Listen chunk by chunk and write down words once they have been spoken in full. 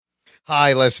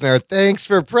Hi, listener. Thanks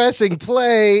for pressing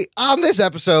play on this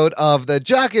episode of the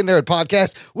Jock and Nerd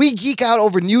Podcast. We geek out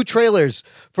over new trailers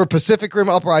for Pacific Rim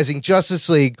Uprising, Justice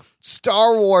League,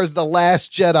 Star Wars The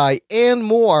Last Jedi, and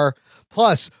more.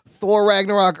 Plus, Thor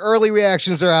Ragnarok early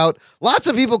reactions are out. Lots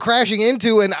of people crashing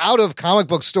into and out of comic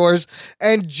book stores.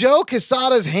 And Joe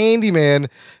Quesada's handyman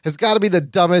has got to be the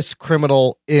dumbest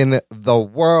criminal in the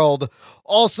world.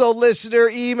 Also, listener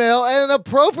email and an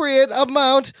appropriate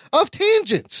amount of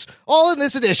tangents. All in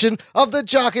this edition of the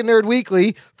Jock and Nerd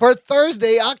Weekly for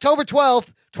Thursday, October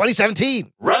 12th,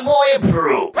 2017. Run boy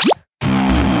improve. Check.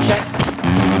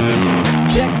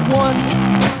 Check one.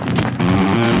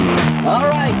 All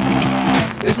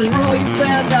right. This is for all you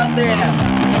fans out there.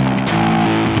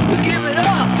 Let's give it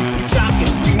up. We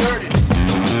jockin', we nerdin'.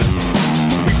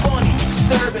 We funny,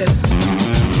 disturbing. We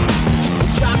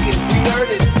jockin', we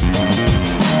nerdin'.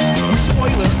 We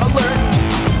spoiler alert.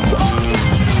 Oh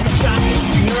yeah. We jockin',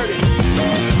 we nerdin'.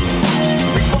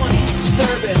 We funny,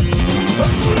 disturbing.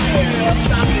 Oh yeah. We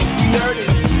jockin', we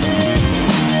nerdin'.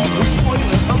 We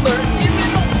spoiler alert. Give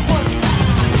it up one time.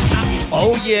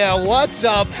 Oh yeah, what's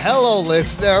up? Hello,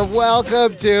 listener.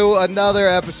 Welcome to another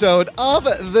episode of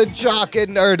the Jock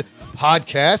and Nerd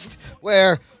Podcast,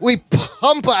 where we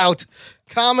pump out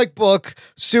comic book,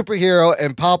 superhero,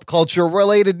 and pop culture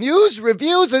related news,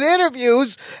 reviews, and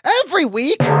interviews every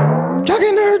week. Jock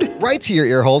and Nerd, right to your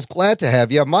ear holes. Glad to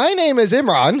have you. My name is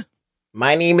Imran.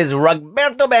 My name is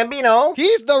Rugberto Bambino,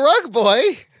 He's the Rug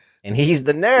Boy. and he's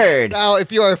the nerd. Now,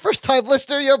 if you are a first-time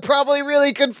listener, you're probably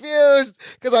really confused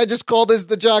because I just called this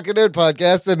the Jock and Nerd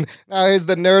Podcast, and now here's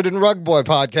the Nerd and Rug Boy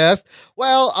Podcast.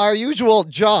 Well, our usual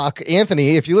jock,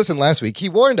 Anthony, if you listened last week, he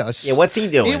warned us. Yeah, what's he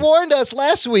doing? He warned us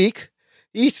last week.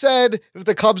 He said if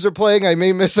the Cubs are playing, I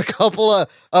may miss a couple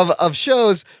of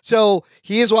shows. So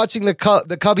he is watching the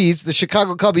Cubbies, the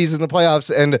Chicago Cubbies in the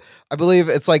playoffs, and I believe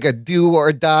it's like a do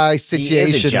or die situation.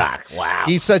 He is a jock. Wow.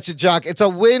 He's such a jock. It's a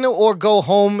win or go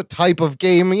home type of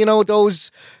game. You know,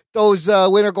 those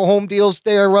win or go home deals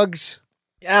there, Rugs?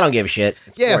 I don't give a shit.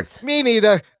 It's Yeah, sports. me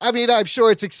neither. I mean, I'm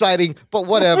sure it's exciting, but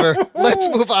whatever. Let's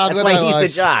move on That's with why our he's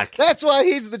lives. the jock. That's why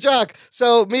he's the jock.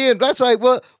 So that's why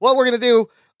what we're going to do,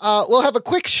 we'll have a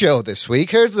quick show this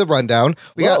week. Here's the rundown.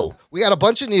 We got a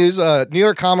bunch of news, New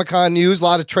York Comic-Con news, a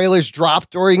lot of trailers dropped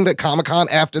during the Comic-Con,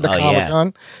 after the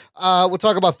Comic-Con. Yeah. We'll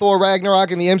talk about Thor Ragnarok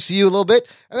and the MCU a little bit.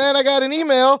 And then I got an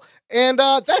email, and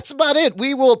that's about it.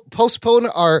 We will postpone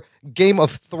our Game of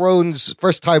Thrones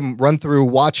first time run-through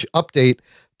watch update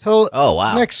till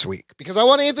next week, because I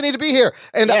want Anthony to be here.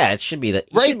 And yeah, it should be that.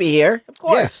 He should be here, of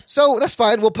course. Yeah, so that's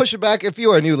fine. We'll push it back. If you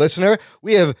are a new listener,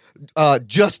 we have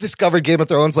just discovered Game of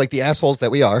Thrones like the assholes that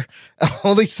we are.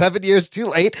 Only 7 years too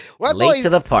late. Late to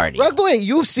the party. Rug Boy,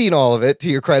 you've seen all of it, to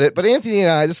your credit, but Anthony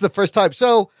and I, this is the first time.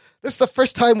 So this is the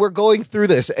first time we're going through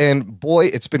this, and boy,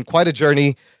 it's been quite a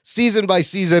journey, season by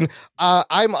season.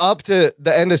 I'm up to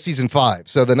the end of season 5,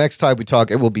 so the next time we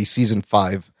talk, it will be season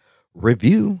 5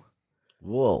 review.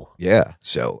 Whoa. Yeah,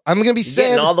 so I'm going to be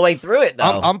getting all the way through it, though.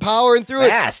 I'm powering through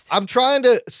Fast. it. I'm trying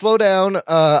to slow down.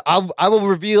 I will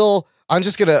reveal, I'm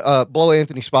just going to blow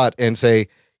Anthony's spot and say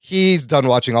he's done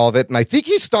watching all of it, and I think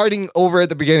he's starting over at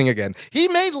the beginning again. He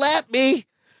may lap me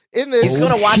in this. He's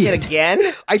going to watch it again?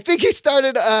 I think he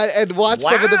started and watched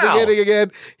some at the beginning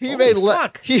again. He may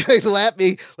lap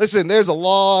me. Listen, there's a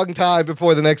long time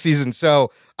before the next season,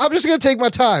 so I'm just going to take my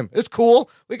time. It's cool.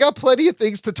 We got plenty of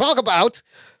things to talk about.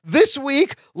 This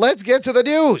week, let's get to the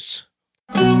news.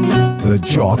 The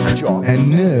Jock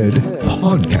and Nerd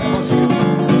Podcast.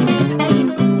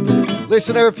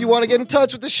 Listener, if you want to get in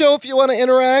touch with the show, if you want to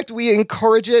interact, we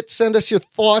encourage it. Send us your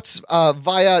thoughts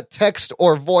via text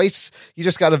or voice. You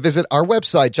just got to visit our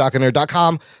website,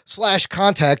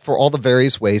 jockandnerd.com/contact, for all the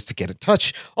various ways to get in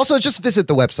touch. Also, just visit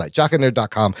the website,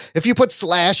 jockandnerd.com. If you put /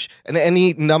 and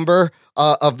any number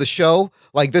of the show,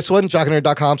 like this one,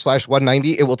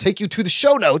 jockandnerd.com/190, it will take you to the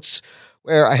show notes,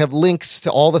 where I have links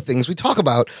to all the things we talk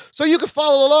about. So you can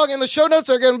follow along, and the show notes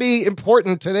are going to be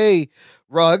important today,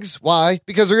 Rugs. Why?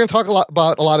 Because we're going to talk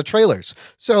about a lot of trailers.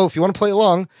 So if you want to play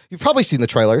along, you've probably seen the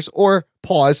trailers, or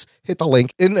pause, hit the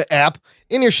link in the app,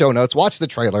 in your show notes, watch the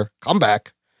trailer, come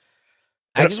back.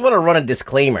 I just want to run a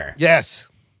disclaimer. Yes.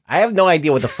 I have no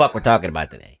idea what the fuck we're talking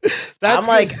about today. I'm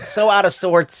like so out of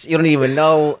sorts. You don't even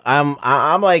know. I'm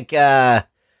like, I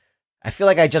feel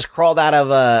like I just crawled out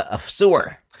of a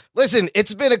sewer. Listen,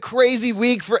 it's been a crazy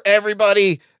week for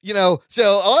everybody, you know, so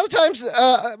a lot of times,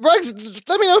 Rugs,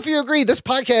 let me know if you agree. This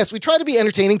podcast, we try to be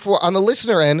entertaining on the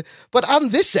listener end, but on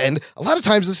this end, a lot of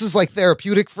times this is like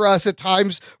therapeutic for us at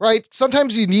times, right?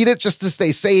 Sometimes you need it just to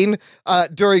stay sane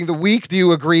during the week. Do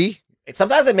you agree?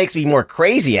 sometimes it makes me more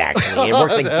crazy, actually. It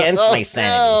works against my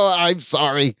sanity. Oh, I'm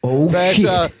sorry. Oh,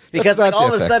 shit. Because that's like not all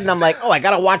the of a effect. sudden I'm like, oh, I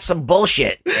gotta watch some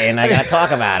bullshit and I gotta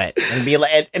talk about it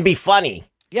and be funny.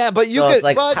 Yeah, but you So could. it's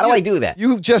like, but how do you- I do that?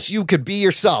 You could be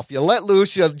yourself. You let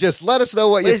loose. You just let us know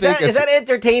what But you is think. that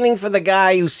entertaining for the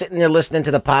guy who's sitting there listening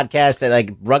to the podcast that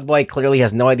like Rug Boy clearly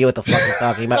has no idea what the fuck he's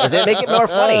talking about? Does it make it more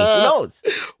funny? Who knows?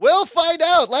 We'll find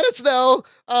out. Let us know.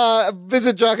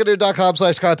 Visit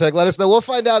jockandnerd.com/contact. Let us know. We'll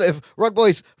find out if Rug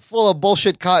Boy's full of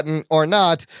bullshit cotton or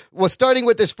not. We're starting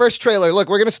with this first trailer. Look,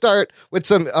 we're going to start with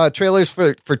some trailers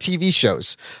for TV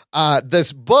shows.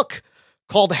 This book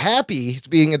called Happy is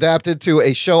being adapted to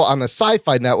a show on the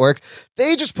Sci-Fi Network.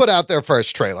 They just put out their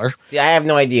first trailer. Yeah, I have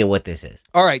no idea what this is.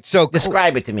 All right, so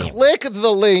Describe it to me. click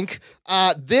the link.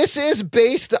 This is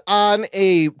based on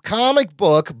a comic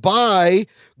book by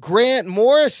Grant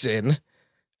Morrison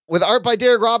with art by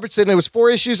Derek Robertson. It was 4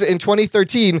 issues in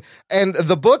 2013, and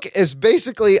the book is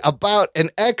basically about an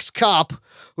ex-cop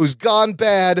who's gone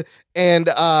bad, and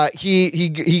he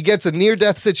gets a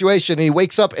near-death situation, and he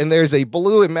wakes up, and there's a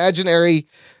blue imaginary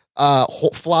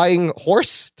flying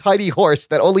horse, tiny horse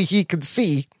that only he can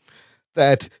see,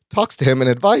 that talks to him and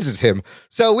advises him.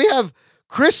 So we have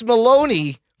Chris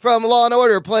Maloney from Law and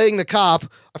Order playing the cop.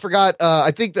 I forgot.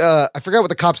 I forgot what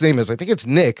the cop's name is. I think it's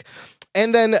Nick.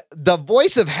 And then the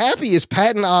voice of Happy is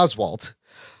Patton Oswalt.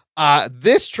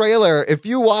 This trailer, if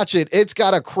you watch it, it's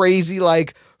got a crazy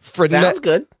Sounds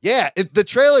good. Yeah, the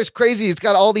trailer's crazy. It's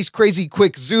got all these crazy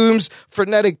quick zooms,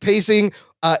 frenetic pacing.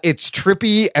 It's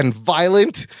trippy and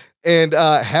violent. And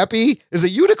Happy is a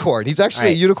unicorn. He's actually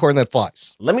a unicorn that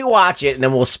flies. Let me watch it and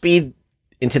then we'll speed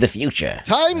into the future.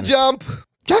 Time jump.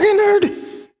 Jock and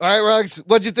Nerd. All right, Ruggs,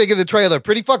 what'd you think of the trailer?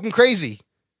 Pretty fucking crazy.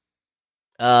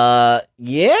 Yeah.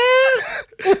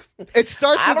 It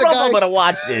starts I with don't the know if guy. I'm gonna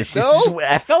watch this. No?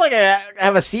 I feel like I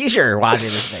have a seizure watching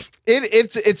this thing.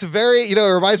 It's very, it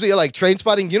reminds me of like Train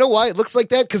Spotting. You know why it looks like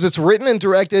that? Because it's written and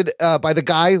directed by the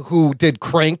guy who did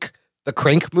Crank, the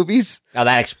Crank movies. Now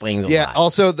that explains a lot.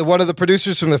 Also one of the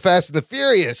producers from the Fast and the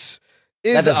Furious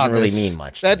is That doesn't on really this. mean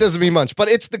much. That doesn't mean much, but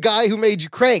it's the guy who made you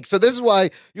Crank. So this is why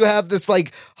you have this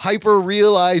like hyper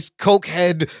realized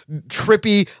cokehead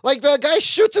trippy, like the guy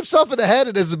shoots himself in the head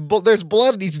and there's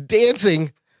blood and he's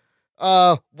dancing.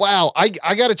 Wow. I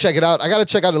gotta check it out. I gotta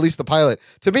check out at least the pilot.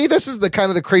 To me, this is the kind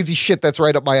of the crazy shit that's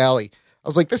right up my alley. I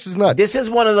was like, this is nuts. This is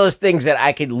one of those things that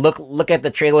I could look at the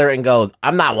trailer and go,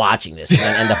 I'm not watching this, and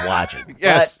then end up watching.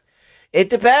 Yes. But it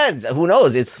depends. Who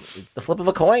knows? It's the flip of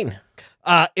a coin.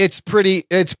 It's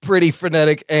pretty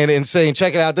frenetic and insane.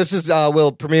 Check it out. This is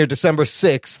will premiere December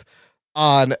 6th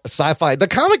on Sci-Fi. The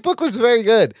comic book was very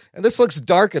good, and this looks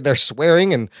dark, and they're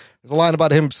swearing, and there's a line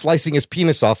about him slicing his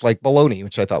penis off like bologna,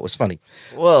 which I thought was funny.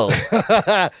 Whoa.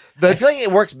 I feel like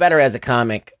it works better as a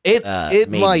comic. It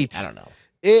maybe. might. I don't know.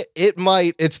 It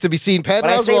might. It's to be seen. Patton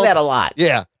But I say Oswalt, that a lot.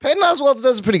 Yeah, Patton Oswalt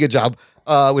does a pretty good job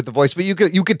with the voice, but you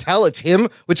could tell it's him,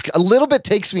 which a little bit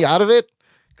takes me out of it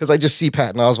because I just see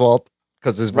Patton Oswalt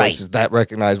because his voice is that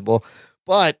recognizable.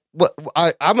 But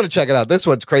I'm going to check it out. This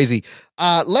one's crazy.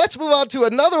 Let's move on to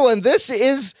another one. This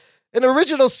is an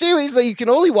original series that you can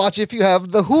only watch if you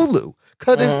have the Hulu,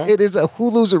 because it is a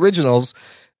Hulu's originals,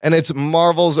 and it's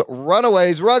Marvel's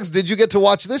Runaways. Ruggs, did you get to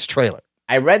watch this trailer?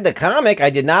 I read the comic. I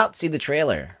did not see the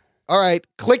trailer. All right,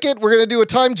 click it. We're going to do a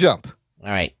time jump. All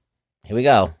right. Here we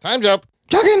go. Time jump.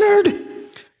 Jock and Nerd.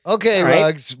 Okay, All right.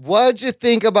 Ruggs, what'd you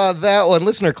think about that one?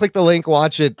 Listener, click the link,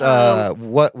 watch it.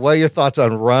 What are your thoughts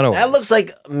on Runaways? That looks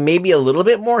like maybe a little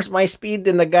bit more my speed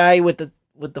than the guy with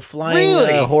the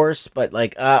flying horse, but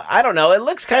I don't know. It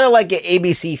looks kind of like an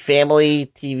ABC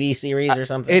Family TV series or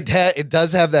something. It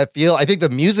does have that feel. I think the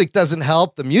music doesn't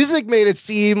help. The music made it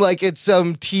seem like it's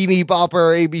some teeny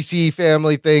bopper ABC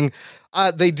Family thing.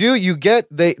 They do. You get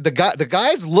the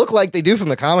guys look like they do from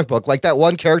the comic book. Like that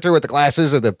one character with the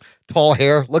glasses and the tall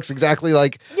hair looks exactly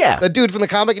like the dude from the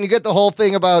comic. And you get the whole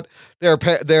thing about they're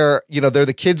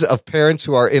the kids of parents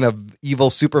who are in a evil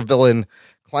supervillain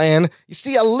clan. You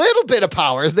see a little bit of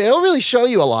powers. They don't really show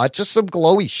you a lot. Just some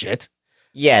glowy shit.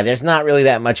 Yeah, there's not really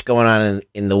that much going on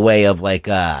in the way of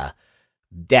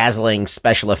dazzling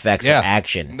special effects or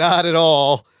action. Not at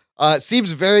all. It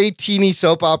seems very teeny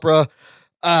soap opera.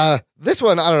 This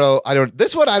one, I don't know. I don't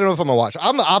know if I'm gonna watch.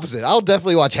 I'm the opposite. I'll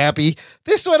definitely watch Happy.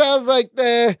 This one, I was like,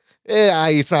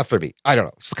 it's not for me. I don't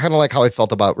know. It's kind of like how I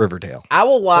felt about Riverdale. I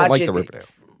will watch like it. the Riverdale.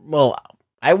 Well,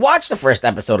 I watched the first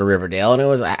episode of Riverdale,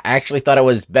 and I actually thought it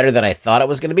was better than I thought it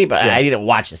was going to be, but I didn't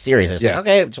watch the series. I was like,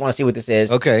 okay, I just want to see what this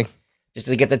is. Okay. Just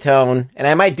to get the tone. And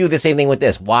I might do the same thing with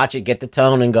this. Watch it, get the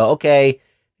tone, and go, okay,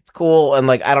 it's cool. And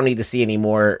I don't need to see any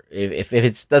more. If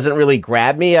it doesn't really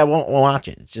grab me, I won't watch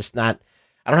it. It's just not.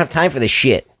 I don't have time for this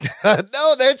shit.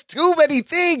 No, there's too many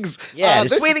things. Yeah,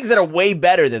 there's too many things that are way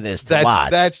better than this to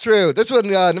watch. That's true. This one,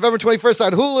 November 21st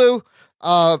on Hulu.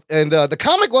 And the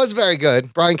comic was very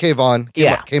good. Brian K. Vaughan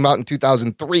came out in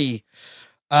 2003.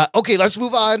 Okay, let's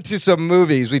move on to some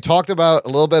movies. We talked about a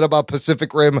little bit about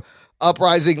Pacific Rim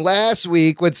Uprising last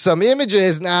week with some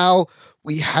images. Now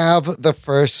we have the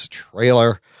first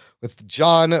trailer with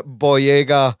John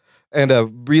Boyega and a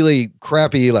really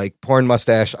crappy porn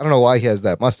mustache. I don't know why he has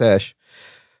that mustache.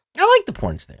 I like the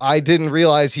porn star. I didn't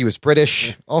realize he was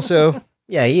British also.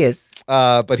 Yeah, he is.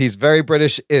 But he's very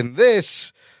British in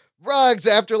this. Ruggs,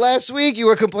 after last week, you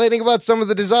were complaining about some of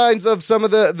the designs of some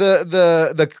of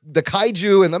the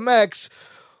kaiju and the mechs.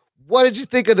 What did you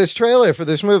think of this trailer for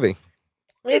this movie?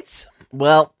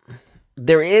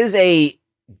 There is a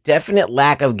definite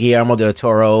lack of Guillermo del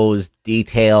Toro's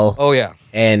detail. Oh, yeah.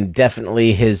 And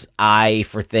definitely his eye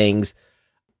for things.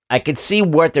 I could see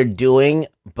what they're doing,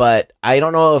 but I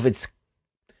don't know if it's...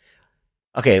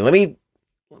 Okay, let me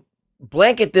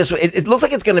blanket this way. It looks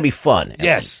like it's going to be fun.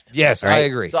 Yes, right? I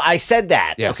agree. So I said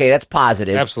that. Yes. Okay, that's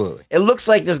positive. Absolutely. It looks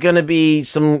like there's going to be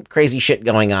some crazy shit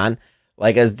going on.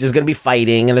 There's going to be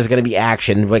fighting and there's going to be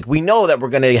action. We know that we're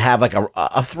going to have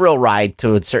a thrill ride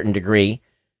to a certain degree.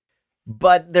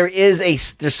 But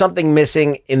there's something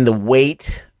missing in the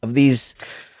weight of these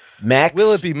mechs.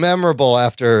 Will it be memorable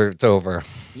after it's over?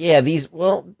 Yeah, these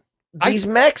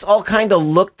mechs all kind of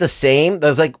look the same.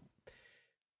 There's like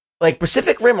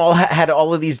Pacific Rim had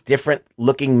all of these different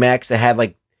looking mechs that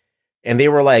had and they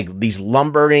were these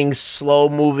lumbering, slow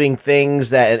moving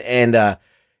things and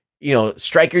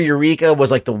Striker Eureka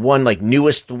was the one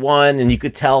newest one, and you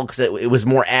could tell because it was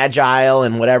more agile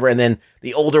and whatever. And then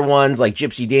the older ones like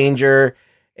Gypsy Danger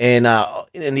and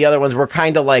the other ones were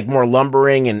kind of more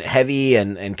lumbering and heavy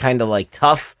and kind of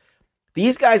tough.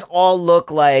 These guys all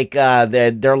look like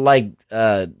they're like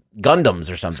Gundams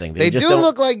or something. They do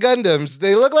look like Gundams.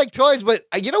 They look like toys, but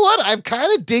you know what? I'm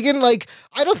kind of digging, I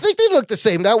don't think they look the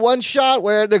same. That one shot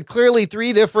where they're clearly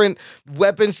three different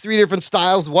weapons, three different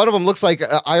styles. One of them looks like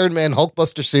an Iron Man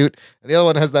Hulkbuster suit, and the other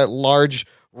one has that large,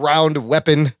 round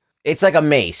weapon. It's like a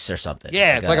mace or something.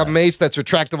 Yeah, it's like a mace that's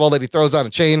retractable that he throws on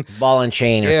a chain. Ball and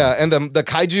chain. Yeah, and the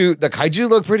kaiju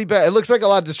look pretty bad. It looks like a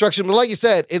lot of destruction, but like you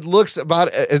said, it looks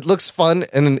fun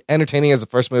and entertaining as the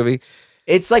first movie.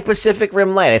 It's like Pacific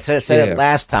Rim Light. I said it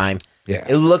last time. Yeah.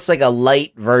 It looks like a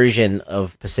light version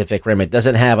of Pacific Rim. It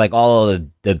doesn't have all of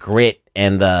the grit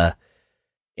and the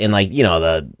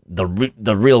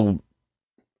real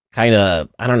kind of,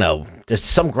 I don't know. There's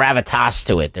some gravitas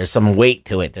to it. There's some weight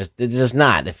to it. There's just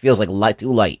not. It feels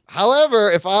too light.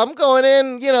 However, if I'm going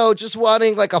in, just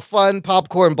wanting a fun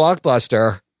popcorn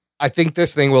blockbuster, I think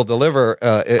this thing will deliver.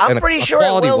 I'm pretty sure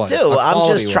it will too.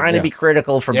 I'm just trying to be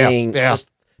critical for being just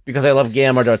because I love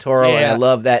Guillermo del Toro and I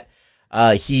love that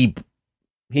he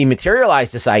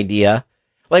materialized this idea.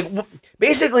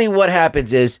 Basically what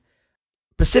happens is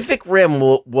Pacific Rim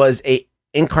was a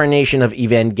incarnation of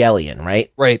Evangelion,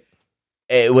 right? Right.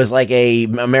 It was a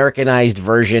Americanized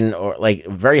version or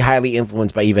very highly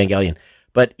influenced by Evangelion.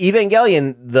 But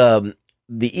Evangelion, the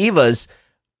Evas,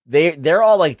 they're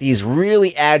all these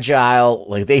really agile,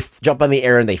 they jump on the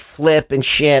air and they flip and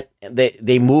shit.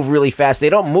 They move really fast. They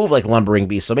don't move like lumbering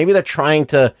beasts. So maybe they're trying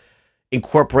to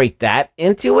incorporate that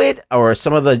into it or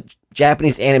some of the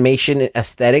Japanese animation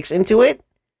aesthetics into it.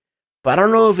 But I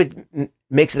don't know if it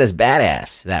makes it as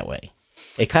badass that way.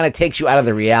 It kind of takes you out of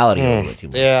the reality a little bit too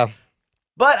much. Yeah.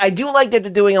 But I do like that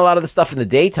they're doing a lot of the stuff in the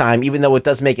daytime, even though it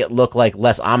does make it look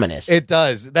less ominous. It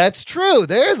does. That's true.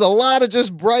 There's a lot of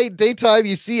just bright daytime.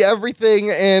 You see everything,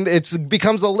 and it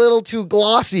becomes a little too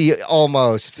glossy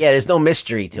almost. Yeah, there's no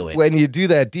mystery to it. When you do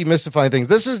that, demystifying things.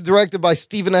 This is directed by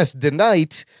Stephen S.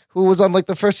 DeKnight, who was on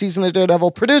the first season of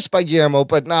Daredevil, produced by Guillermo,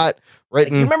 but not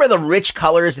written. You remember the rich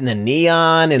colors and the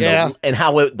neon and and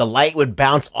how the light would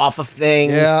bounce off of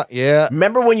things? Yeah.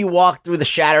 Remember when you walked through the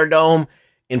Shatter Dome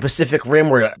in Pacific Rim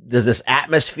where there's this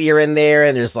atmosphere in there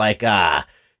and there's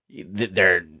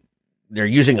they're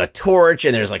using a torch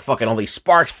and there's fucking all these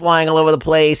sparks flying all over the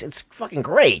place. It's fucking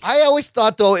great. I always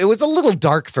thought though it was a little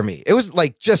dark for me. It was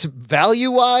just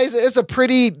value wise, it's a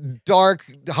pretty dark,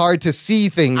 hard to see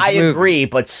things. I agree,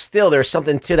 but still there's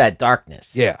something to that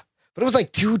darkness. Yeah. But it was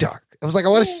too dark. I was I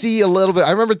want to see a little bit.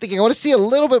 I remember thinking I want to see a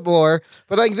little bit more,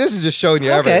 but this is just showing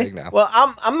you everything now. Well,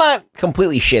 I'm not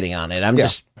completely shitting on it. I'm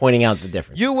just pointing out the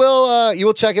difference. You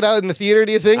will check it out in the theater,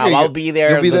 do you think? I'll be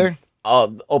there. You'll be there?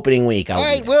 Opening week. All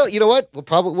right, well, you know what?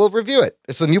 We'll review it.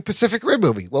 It's a new Pacific Rim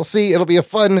movie. We'll see. It'll be a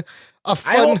fun. I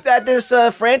hope that this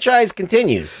franchise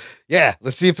continues. Yeah,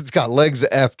 let's see if it's got legs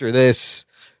after this.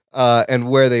 and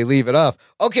where they leave it off.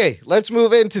 Okay, let's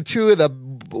move into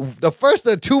the first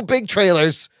of the two big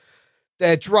trailers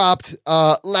that dropped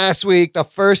last week. The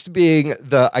first being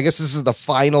I guess this is the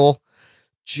final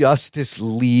Justice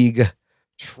League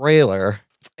trailer.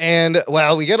 And,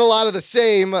 well, we get a lot of the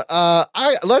same.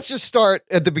 Let's just start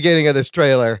at the beginning of this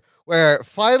trailer, where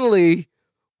finally,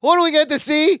 who do we get to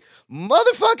see?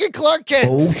 Motherfucking Clark Kent.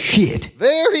 Oh, shit.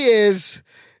 There he is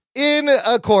in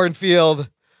a cornfield.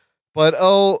 But,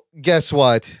 guess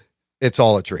what? It's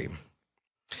all a dream.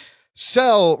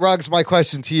 So, Ruggs, my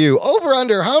question to you. Over,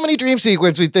 under, how many dream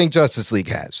sequences we think Justice League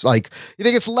has? Like, you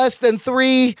think it's less than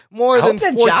 3, more than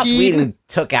 14? Joss Whedon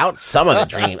took out some of the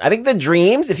dreams. I think the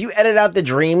dreams, if you edit out the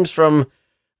dreams from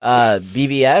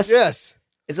BVS, yes,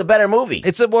 it's a better movie.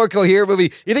 It's a more coherent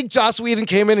movie. You think Joss Whedon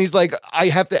came in, he's like, I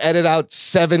have to edit out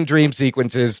 7 dream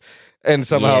sequences and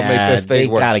somehow make this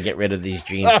thing work. They gotta get rid of these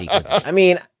dream sequences. I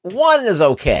mean, 1 is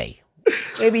okay.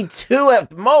 Maybe 2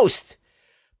 at most.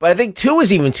 But I think 2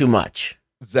 is even too much.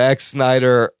 Zack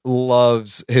Snyder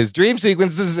loves his dream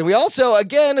sequences. And we also,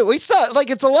 again, we saw,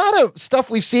 like, it's a lot of stuff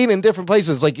we've seen in different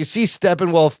places. Like, you see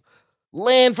Steppenwolf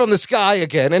land from the sky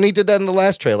again. And he did that in the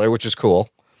last trailer, which is cool.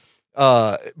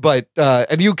 And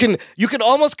you can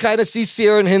almost kind of see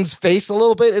Ciaran Hin's face a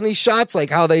little bit in these shots. Like,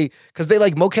 how because they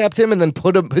like mocapped him and then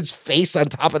put his face on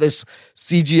top of this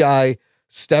CGI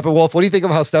Steppenwolf. What do you think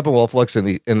of how Steppenwolf looks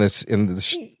in this?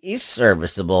 He's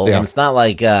serviceable. Yeah. It's not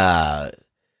like I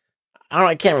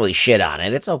can't really shit on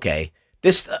it. It's okay.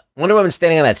 This Wonder Woman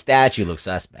standing on that statue looks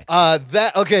suspect.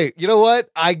 Okay. You know what?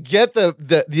 I get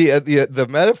the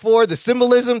metaphor, the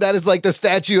symbolism. That is like the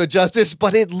Statue of Justice,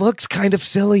 but it looks kind of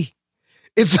silly.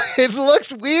 It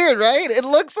looks weird, right? It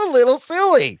looks a little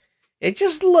silly. It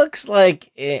just looks like,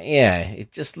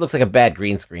 it just looks like a bad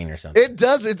green screen or something. It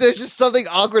does. There's just something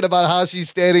awkward about how she's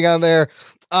standing on there.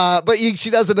 But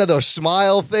she does another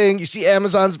smile thing. You see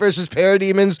Amazons versus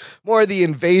Parademons, more of the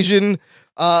invasion.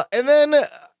 And then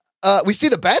we see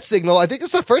the bat signal. I think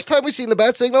it's the first time we've seen the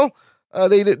bat signal.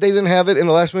 They didn't have it in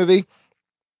the last movie.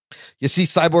 You see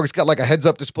Cyborg's got like a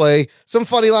heads-up display. Some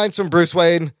funny lines from Bruce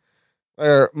Wayne.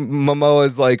 Where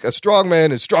Momoa's like, a strong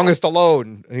man is strongest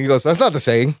alone. And he goes, that's not the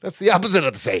saying. That's the opposite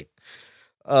of the saying.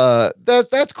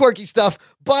 That's quirky stuff.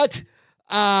 But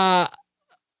my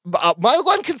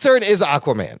one concern is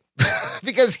Aquaman.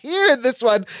 Because here in this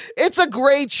one, it's a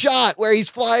great shot where he's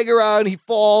flying around, he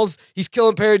falls, he's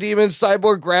killing parademons,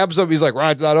 Cyborg grabs him, he's like,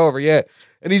 ride's not over yet.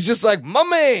 And he's just like, my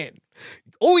man.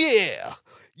 Oh, yeah.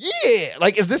 Yeah,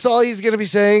 like, is this all he's going to be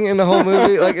saying in the whole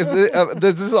movie? Like, is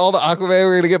this all the Aquaman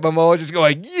we're going to get Momoa just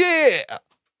going, yeah?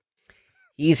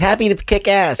 He's happy to kick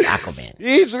ass, Aquaman.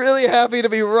 He's really happy to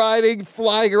be riding,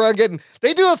 flying around,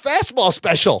 they do a fastball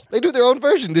special. They do their own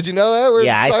version. Did you know that?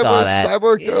 Where I saw that.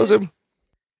 Cyborg throws him.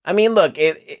 I mean, look,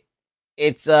 it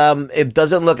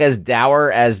doesn't look as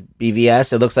dour as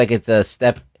BVS. It looks like it's a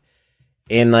step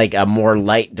in like a more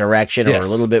light direction, or a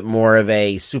little bit more of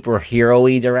a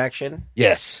superhero-y direction.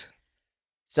 Yes.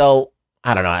 So,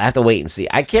 I don't know. I have to wait and see.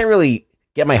 I can't really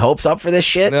get my hopes up for this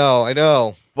shit. No, I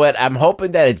know. But I'm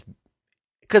hoping that it's...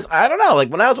 Because, I don't know, like,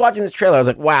 when I was watching this trailer, I was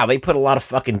like, wow, they put a lot of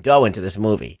fucking dough into this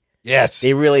movie. Yes.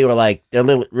 They really were like, they're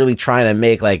really trying to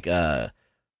make, like, a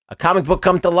comic book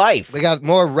come to life. They got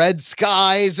more red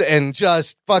skies and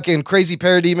just fucking crazy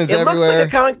parademons everywhere. It looks like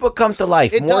a comic book come to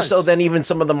life, it more does. so than even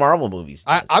some of the Marvel movies.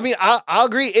 I mean, I'll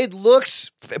agree. It looks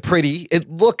pretty. It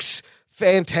looks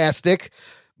fantastic.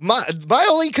 My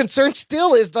only concern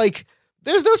still is, like,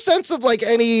 there's no sense of, like,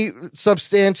 any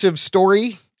substantive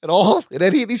story at all in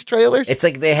any of these trailers. It's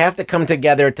like they have to come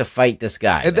together to fight this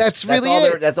guy. And that's really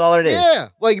it. That's all it is. Yeah.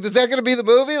 Like, is that going to be the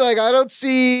movie? Like, I don't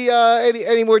see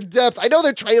any more depth. I know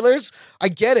they're trailers. I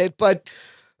get it. But,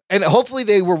 and hopefully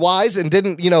they were wise and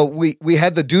didn't, we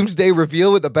had the Doomsday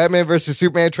reveal with the Batman versus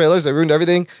Superman trailers that ruined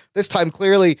everything. This time,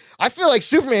 clearly, I feel like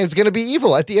Superman's going to be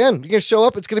evil at the end. You're going to show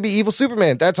up, it's going to be evil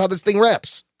Superman. That's how this thing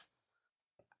wraps.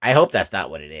 I hope that's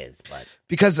not what it is, but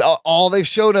because all they've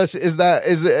shown us is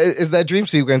that dream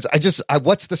sequence.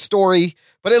 What's the story?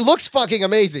 But it looks fucking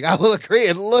amazing. I will agree.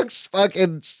 It looks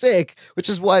fucking sick, which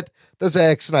is what the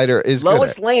Zack Snyder is.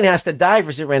 Lois Lane has to die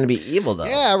for Superman to be evil, though.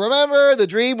 Yeah, remember the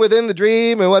dream within the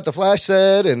dream and what the Flash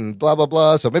said and blah, blah,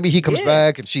 blah. So maybe he comes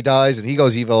back and she dies and he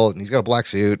goes evil and he's got a black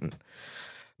suit. And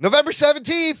November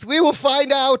 17th, we will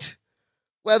find out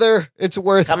whether it's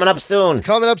worth coming up soon. It's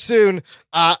coming up soon.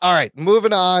 All right,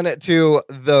 moving on to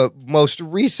the most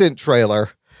recent trailer.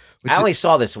 I only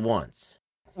saw this once.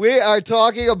 We are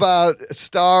talking about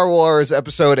Star Wars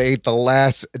Episode 8, The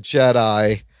Last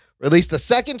Jedi. Released a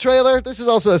second trailer. This is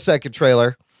also a second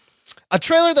trailer. A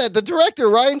trailer that the director,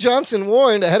 Rian Johnson,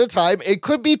 warned ahead of time it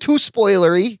could be too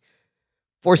spoilery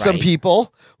for some Right.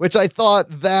 people, which I thought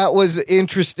that was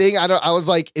interesting. I was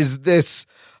like, is this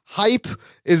hype?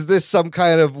 Is this some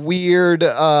kind of weird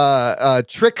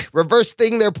trick reverse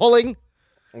thing they're pulling?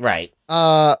 Right.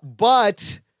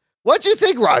 But what'd you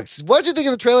think, Ruggs? What'd you think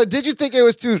of the trailer? Did you think it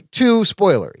was too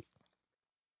spoilery?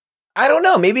 I don't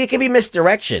know. Maybe it could be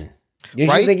misdirection. You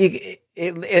Right? think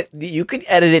you could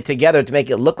edit it together to make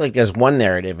it look like there's one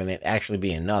narrative and it actually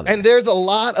be another. And there's a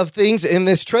lot of things in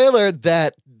this trailer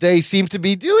that they seem to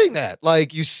be doing that.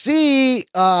 Like you see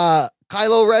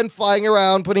Kylo Ren flying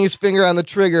around, putting his finger on the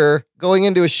trigger, going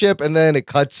into a ship, and then it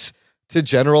cuts to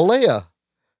General Leia.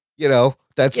 You know,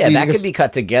 that's that could be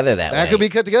cut together that way. That could be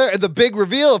cut together. And the big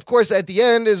reveal, of course, at the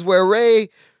end is where Rey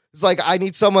is like, I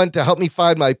need someone to help me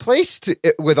find my place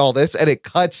with all this. And it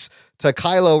cuts to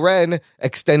Kylo Ren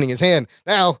extending his hand.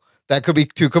 Now, that could be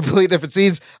two completely different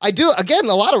scenes. I do, again,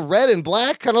 a lot of red and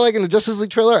black, kind of like in the Justice League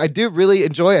trailer. I do really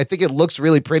enjoy. I think it looks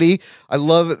really pretty. I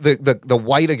love the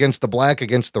white against the black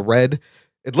against the red.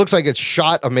 It looks like it's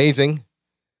shot amazing.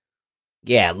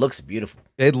 Yeah, it looks beautiful.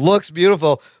 It looks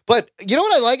beautiful. But you know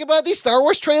what I like about these Star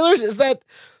Wars trailers is that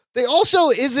they also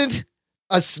isn't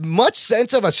much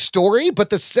sense of a story, but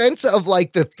the sense of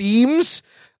like the themes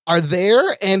are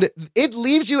there, and it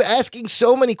leaves you asking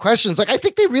so many questions. Like I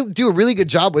think they really do a really good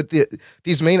job with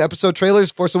these main episode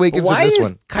trailers, Force Awakens and this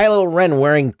one. Kylo Ren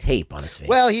wearing tape on his face?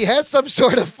 Well, he has some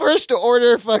sort of first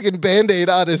order fucking Band-Aid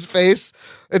on his face.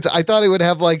 I thought he would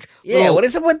have like what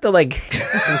is it with the like?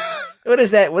 What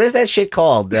is that? What is that shit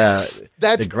called? That's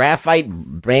the graphite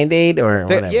Band-Aid or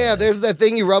whatever. Yeah, there's that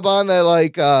thing you rub on that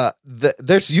like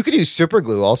there's you could use super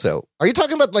glue also. Are you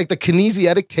talking about like the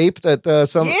kinesthetic tape that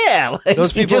like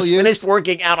those people he just use? finished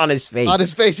working out on his face. On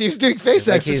his face, he was doing face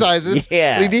exercises.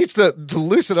 Yeah, he needs to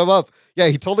loosen them up. Yeah,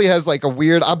 he totally has like a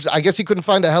weird. I guess he couldn't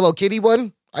find a Hello Kitty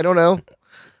one. I don't know.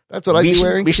 That's what I'd be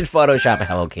wearing. We should Photoshop a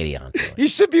Hello Kitty on. He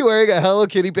should be wearing a Hello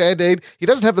Kitty Band-Aid. He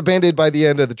doesn't have the Band-Aid by the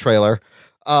end of the trailer.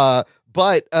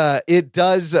 But it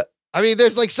does. I mean,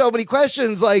 there's like so many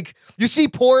questions. Like you see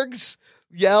Porgs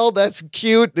yell. That's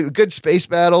cute. Good space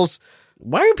battles.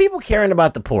 Why are people caring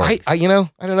about the Porgs? I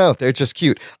don't know. They're just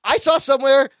cute. I saw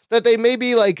somewhere that they may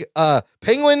be like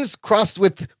penguins crossed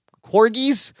with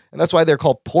corgis, and that's why they're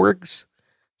called Porgs.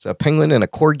 It's a penguin and a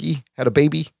corgi had a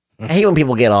baby. I hate when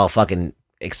people get all fucking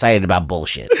excited about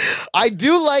bullshit. I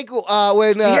do like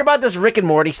when you hear about this Rick and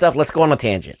Morty stuff. Let's go on a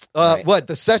tangent. Right. What,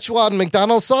 the Szechuan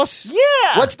McDonald's sauce?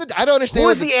 Yeah. I don't understand.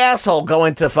 Who's the asshole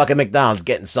going to fucking McDonald's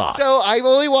getting sauce? So I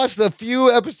only watched a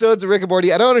few episodes of Rick and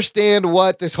Morty. I don't understand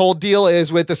what this whole deal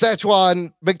is with the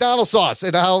Szechuan McDonald's sauce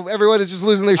and how everyone is just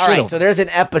losing their shit. Right, so there's an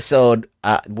episode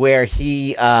where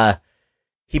he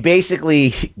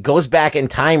basically goes back in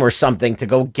time or something to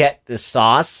go get the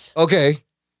sauce. Okay.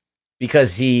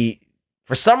 Because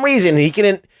for some reason, Rick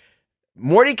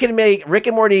can make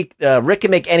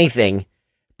anything,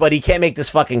 but he can't make this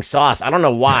fucking sauce. I don't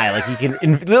know why. Like he can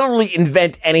literally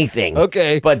invent anything.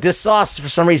 Okay. But this sauce for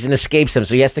some reason escapes him.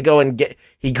 So he has to go and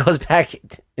he goes back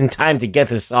in time to get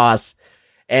the sauce.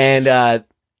 And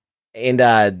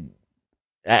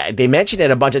they mentioned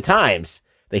it a bunch of times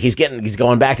that he's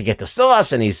going back to get the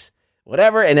sauce and he's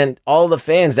whatever. And then all the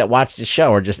fans that watch the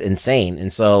show are just insane.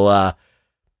 And so,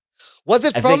 was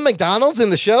it from McDonald's in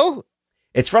the show?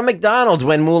 It's from McDonald's.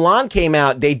 When Mulan came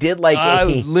out, they did like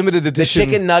a limited edition. The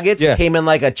chicken nuggets came in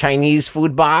like a Chinese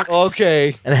food box.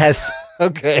 Okay. And it has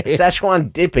okay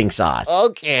Szechuan dipping sauce.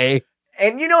 Okay.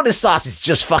 And you know this sauce is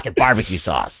just fucking barbecue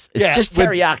sauce. It's just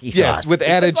teriyaki sauce. Yes, with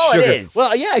added sugar.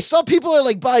 Well, yeah, I saw people are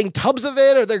like buying tubs of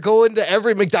it or they're going to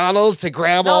every McDonald's to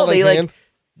grab all the hand.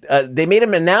 They made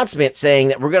an announcement saying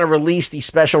that we're going to release these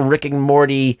special Rick and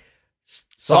Morty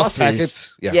sauce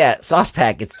packets. Yeah, sauce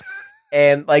packets.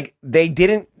 And like they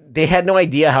had no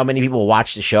idea how many people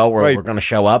watched the show or were going to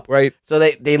show up. Right. So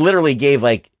they literally gave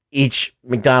like each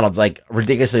McDonald's like a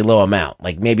ridiculously low amount,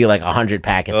 like maybe like 100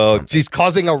 packets. Oh, geez,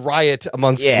 causing a riot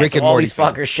amongst Rick and Morty. All these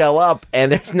fuckers show up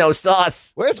and there's no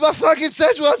sauce. Where's my fucking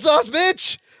Szechuan sauce,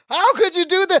 bitch? How could you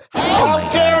do that?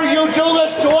 How dare you do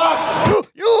this to us?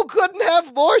 You couldn't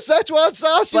have more Szechuan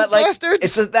sauce, you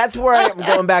bastards. That's where I'm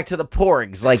going back to the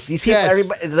Porgs. Like these people,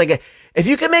 everybody, it's like if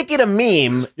you can make it a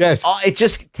meme, it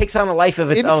just takes on a life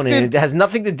of its own, and it has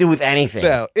nothing to do with anything.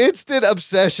 No, instant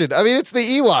obsession. I mean, it's the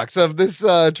Ewoks of this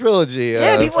trilogy.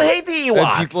 Yeah, people hate the Ewoks.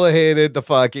 And people hated the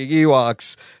fucking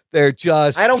Ewoks. They're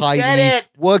just tiny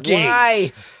Wookiees. Why?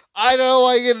 I don't know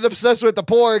why you're getting obsessed with the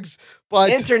Porgs,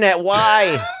 but internet,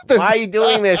 why? Why are you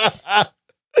doing this?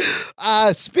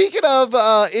 Speaking of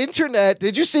internet,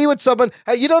 did you see what someone,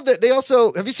 you know, that they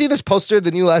also, have you seen this poster,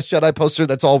 the new Last Jedi poster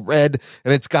that's all red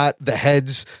and it's got the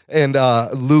heads and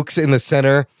Luke's in the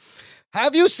center?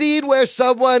 Have you seen where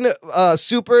someone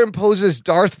superimposes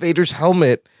Darth Vader's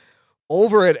helmet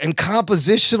over it and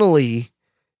compositionally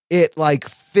it like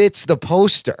fits the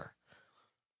poster?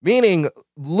 Meaning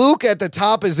Luke at the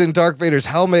top is in Darth Vader's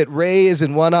helmet, Rey is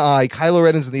in one eye, Kylo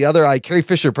Ren is in the other eye, Carrie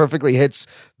Fisher perfectly hits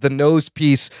the nose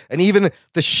piece, and even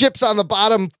the ships on the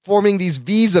bottom forming these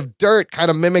V's of dirt kind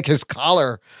of mimic his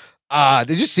collar.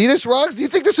 Did you see this, Ruggs? Do you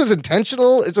think this was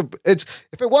intentional?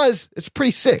 If it was, it's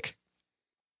pretty sick.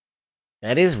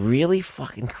 That is really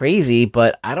fucking crazy,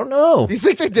 but I don't know. Do you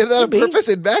think they did that on purpose?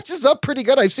 It matches up pretty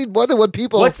good. I've seen more than one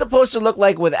people. What's the poster look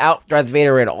like without Darth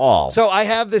Vader at all? So I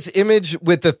have this image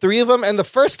with the three of them, and the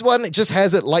first one just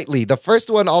has it lightly. The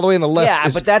first one all the way on the left. Yeah,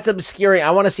 but that's obscuring.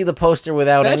 I want to see the poster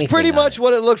without anything. That's pretty much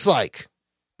what it looks like.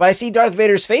 But I see Darth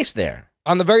Vader's face there.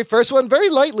 On the very first one,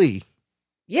 very lightly.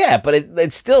 Yeah, but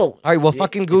it's still. All right, well,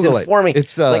 fucking Google it.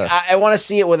 It's like I want to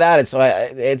see it without it, so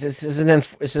this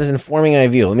is informing my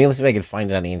view. Let me see if I can find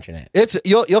it on the internet.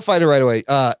 You'll find it right away.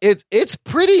 It's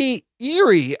pretty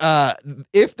eerie.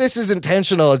 If this is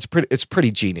intentional, it's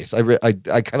pretty genius. I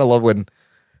kind of love when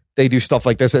they do stuff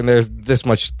like this, and there's this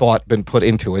much thought been put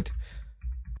into it.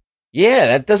 Yeah,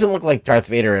 that doesn't look like Darth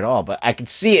Vader at all, but I can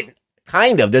see it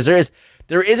kind of.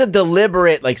 There is a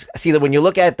deliberate, like, see that when you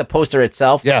look at the poster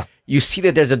itself, yeah, you see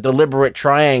that there's a deliberate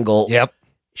triangle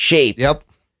shape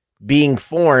being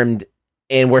formed,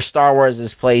 and where Star Wars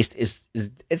is placed is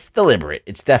it's deliberate.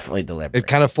 It's definitely deliberate. It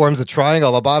kind of forms the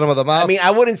triangle, the bottom of the mouth. I mean,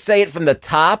 I wouldn't say it from the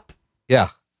top. Yeah.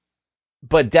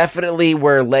 But definitely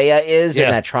where Leia is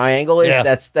and that triangle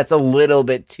is, that's a little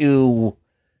bit too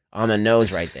on the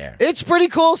nose right there. It's pretty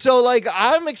cool. So, like,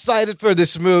 I'm excited for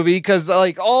this movie because,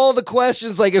 like, all the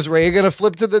questions, like, is Rey going to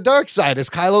flip to the dark side? Is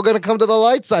Kylo going to come to the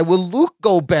light side? Will Luke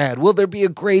go bad? Will there be a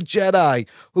great Jedi?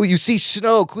 Who you see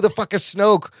Snoke? Who the fuck is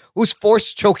Snoke? Who's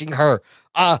force choking her?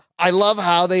 I love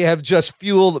how they have just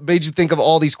made you think of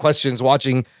all these questions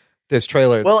watching this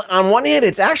trailer. Well, on one hand,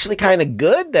 it's actually kind of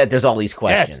good that there's all these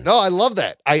questions. Yes, no, I love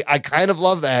that. I kind of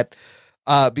love that.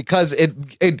 Because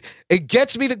it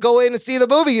gets me to go in and see the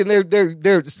movie, and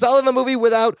they're selling the movie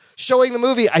without showing the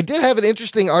movie. I did have an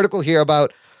interesting article here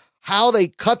about how they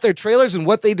cut their trailers and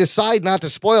what they decide not to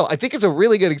spoil. I think it's a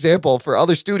really good example for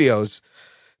other studios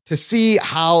to see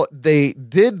how they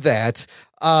did that.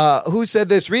 Who said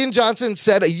this? Rian Johnson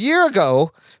said a year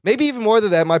ago, maybe even more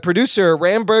than that, my producer,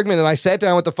 Ram Bergman, and I sat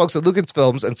down with the folks at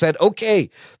Lucasfilms and said, okay,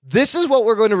 this is what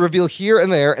we're going to reveal here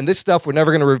and there, and this stuff we're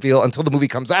never going to reveal until the movie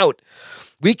comes out.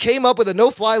 We came up with a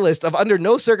no-fly list of under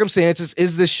no circumstances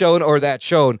is this shown or that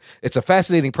shown. It's a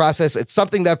fascinating process. It's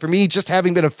something that for me, just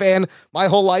having been a fan my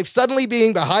whole life, suddenly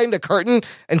being behind the curtain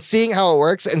and seeing how it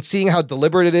works and seeing how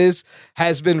deliberate it is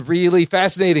has been really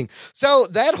fascinating. So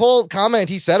that whole comment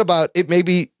he said about it may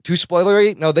be too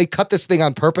spoilery, no, they cut this thing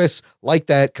on purpose like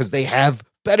that because they have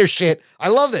better shit. I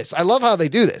love this. I love how they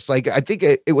do this. Like, I think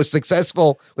it was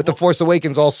successful with The Force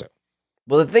Awakens also.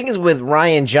 Well, the thing is with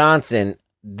Rian Johnson,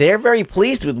 they're very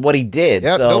pleased with what he did.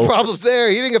 Yeah, so. No problems there.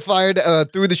 He didn't get fired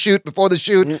through the shoot, before the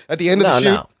shoot, at the end of the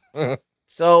shoot. No.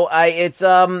 So he's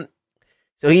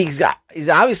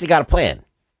obviously got a plan.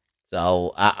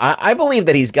 So I believe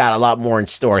that he's got a lot more in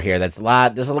store here. There's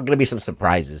going to be some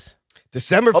surprises.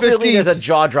 December 15th. Hopefully there's a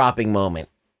jaw-dropping moment.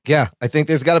 Yeah, I think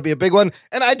there's got to be a big one.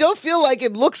 And I don't feel like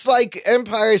it looks like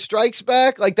Empire Strikes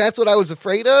Back. Like, that's what I was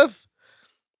afraid of.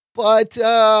 But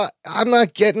I'm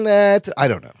not getting that. I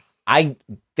don't know. I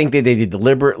think that they did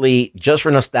deliberately, just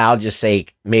for nostalgia's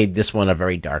sake, made this one a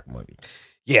very dark movie.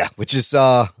 Yeah, which is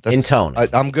in tone.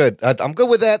 I'm good. I'm good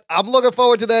with that. I'm looking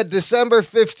forward to that December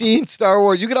 15th Star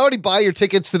Wars. You can already buy your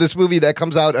tickets to this movie that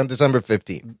comes out on December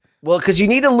 15th. Well, because you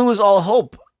need to lose all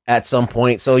hope at some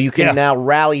point, so you can now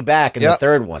rally back in the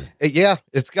third one. Yeah,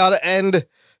 it's got to end.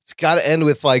 It's got to end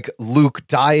with like Luke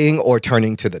dying or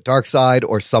turning to the dark side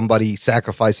or somebody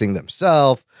sacrificing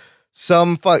themselves.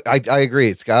 I agree.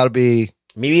 It's got to be.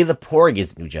 Maybe the Porg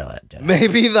is new Jedi.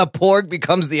 Maybe the Porg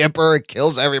becomes the Emperor and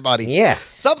kills everybody. Yes.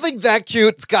 Something that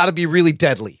cute. It's got to be really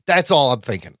deadly. That's all I'm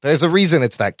thinking. There's a reason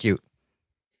it's that cute.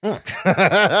 All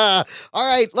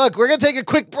right, look, we're going to take a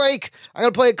quick break. I'm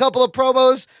going to play a couple of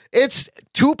promos. It's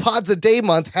 2 pods a day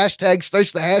month. Hashtag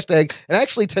search the hashtag. And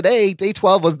actually today, day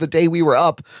 12 was the day we were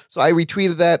up. So I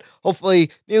retweeted that.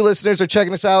 Hopefully new listeners are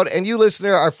checking us out and you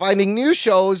listener are finding new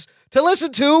shows to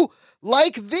listen to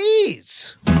like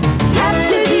these.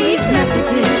 After these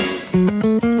messages,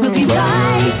 we'll be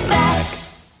right back.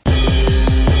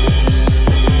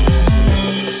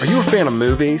 Are you a fan of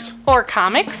movies? Or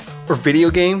comics? Or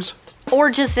video games? Or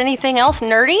just anything else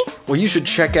nerdy? Well, you should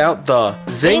check out the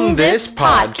Zing This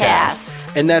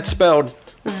Podcast. And that's spelled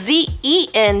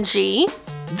ZENG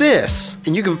This.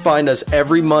 And you can find us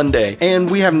every Monday. And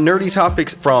we have nerdy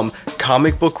topics from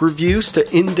comic book reviews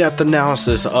to in-depth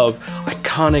analysis of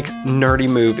iconic nerdy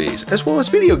movies, as well as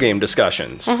video game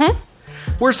discussions.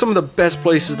 Where's some of the best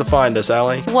places to find us,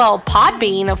 Allie? Well,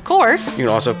 Podbean, of course. You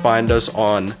can also find us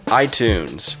on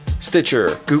iTunes,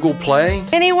 Stitcher, Google Play,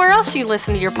 Anywhere else you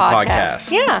listen to your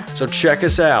podcast. Yeah. So check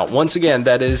us out. Once again,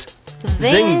 that is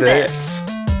Zing This.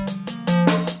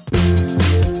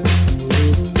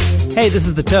 Hey, this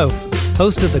is the Toph,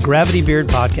 host of the Gravity Beard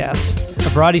Podcast, a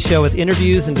variety show with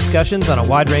interviews and discussions on a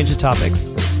wide range of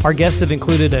topics. Our guests have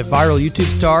included a viral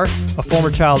YouTube star, a former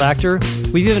child actor.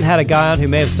 We've even had a guy on who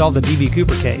may have solved the D.B.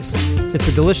 Cooper case. It's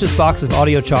a delicious box of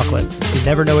audio chocolate. You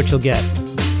never know what you'll get.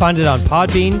 Find it on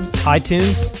Podbean,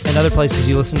 iTunes, and other places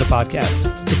you listen to podcasts.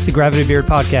 It's the Gravity Beard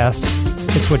Podcast.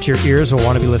 It's what your ears will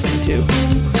want to be listening to.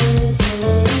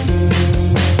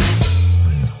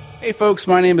 Hey folks,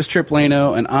 my name is Trip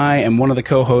Lano, and I am one of the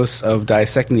co-hosts of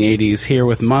Dissecting the 80s here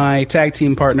with my tag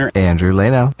team partner, Andrew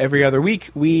Lano. Every other week,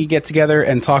 we get together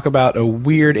and talk about a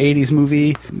weird 80s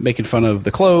movie, making fun of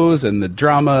the clothes and the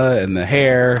drama and the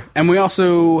hair. And we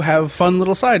also have fun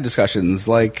little side discussions,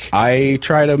 like I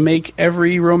try to make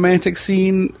every romantic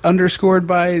scene underscored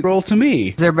by Roll to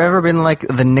Me. Has there ever been like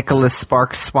the Nicholas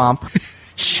Sparks swamp?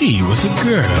 She was a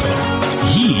girl.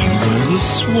 He was a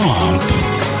swamp.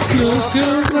 Go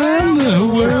around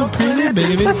the world, pretty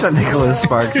baby. That's not Nicholas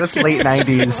Sparks. That's late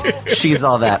 90s. She's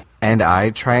all that. And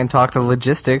I try and talk the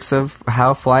logistics of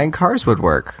how flying cars would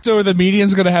work. So are the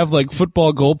medians going to have like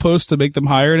football goalposts to make them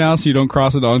higher now so you don't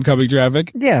cross into oncoming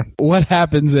traffic? Yeah. What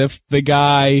happens if the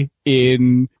guy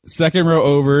in second row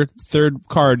over, third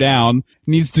car down,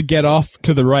 needs to get off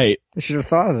to the right? I should have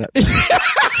thought of that.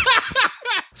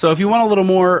 So if you want a little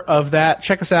more of that,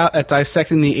 check us out at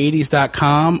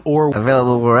dissectingthe80s.com or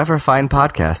available wherever fine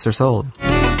podcasts are sold.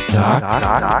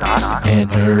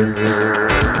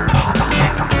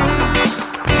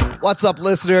 What's up,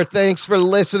 listener? Thanks for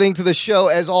listening to the show.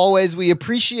 As always, we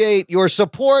appreciate your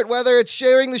support, whether it's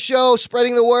sharing the show,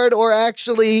 spreading the word, or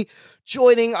actually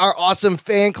joining our awesome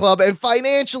fan club and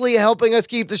financially helping us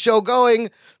keep the show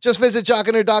going. Just visit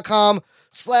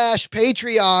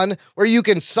jockandnerd.com/Patreon, where you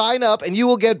can sign up and you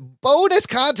will get bonus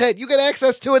content. You get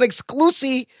access to an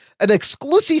exclusive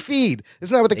feed.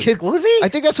 Isn't that what the kids? I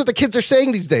think that's what the kids are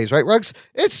saying these days, right, Ruggs?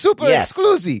 It's super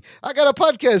exclusive. I got a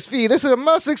podcast feed. It's a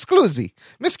must exclusive.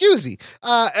 Miscusey.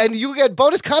 And you get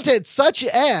bonus content such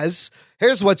as,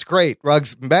 here's what's great,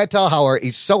 Ruggs. Matt Tellhauer,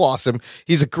 he's so awesome.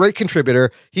 He's a great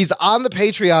contributor. He's on the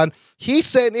Patreon. He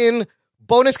sent in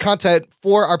bonus content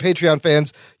for our Patreon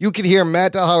fans. You can hear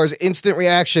Matt Tellhauer's instant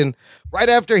reaction right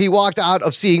after he walked out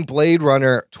of seeing Blade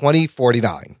Runner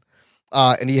 2049.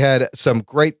 And he had some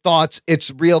great thoughts.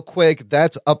 It's real quick.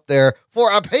 That's up there for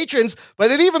our patrons.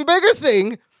 But an even bigger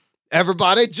thing,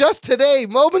 everybody, just today,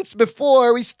 moments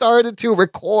before we started to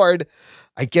record,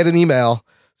 I get an email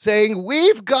saying,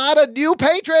 we've got a new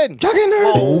patron.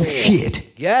 Oh,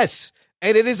 shit. Yes.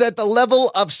 And it is at the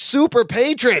level of super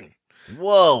patron.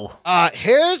 Whoa.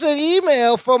 Here's an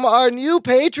email from our new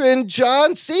patron,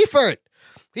 John Seifert.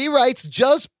 He writes,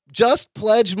 just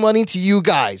pledge money to you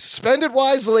guys. Spend it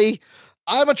wisely.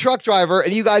 I'm a truck driver,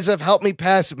 and you guys have helped me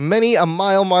pass many a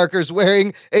mile markers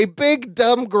wearing a big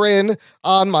dumb grin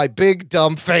on my big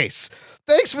dumb face.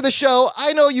 Thanks for the show.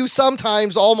 I know you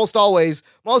sometimes, almost always,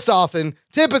 most often,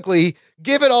 typically,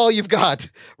 give it all you've got.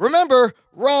 Remember,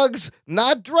 rugs,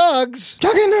 not drugs.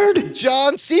 Talking nerd.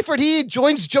 John Seifert, he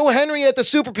joins Joe Henry at the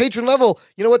super patron level.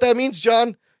 You know what that means,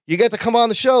 John? You get to come on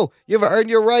the show. You've earned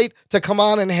your right to come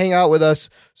on and hang out with us.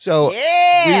 So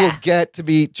we will get to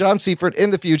be John Seifert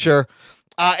in the future.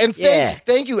 And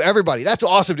thank you, everybody. That's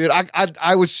awesome, dude.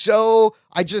 I was so,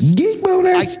 geek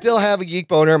boner. I still have a geek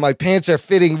boner. My pants are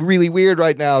fitting really weird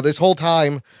right now this whole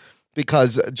time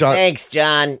because John. Thanks,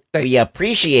 John. We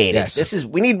appreciate it.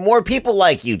 We need more people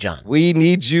like you, John. We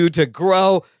need you to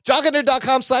grow.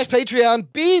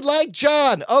 jockandnerd.com/Patreon. Be like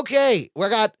John. Okay, we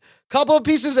got a couple of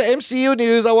pieces of MCU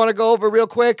news I want to go over real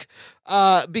quick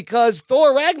because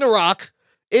Thor Ragnarok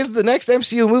is the next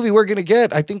MCU movie we're going to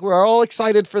get. I think we're all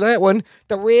excited for that one.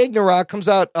 The Ragnarok comes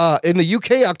out in the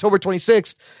UK October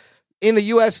 26th, in the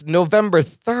US November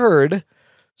 3rd.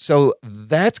 So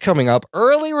that's coming up.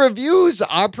 Early reviews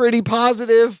are pretty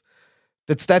positive.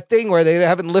 That's that thing where they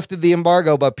haven't lifted the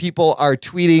embargo, but people are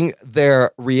tweeting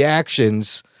their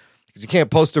reactions because you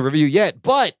can't post a review yet.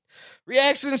 But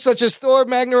reactions such as Thor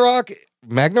Ragnarok?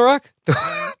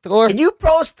 Thor? Can you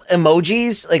post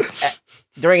emojis like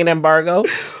during an embargo?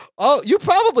 Oh, you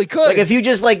probably could. Like if you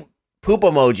just like poop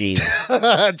emojis.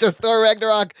 Just Thor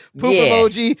Ragnarok, poop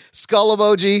emoji, skull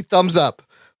emoji, thumbs up.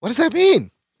 What does that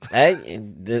mean? You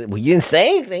didn't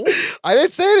say anything. I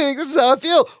didn't say anything. This is how I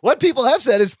feel. What people have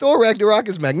said is Thor Ragnarok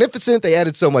is magnificent. They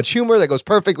added so much humor that goes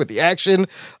perfect with the action.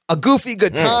 A goofy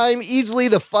good time. Easily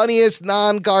the funniest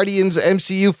non-Guardians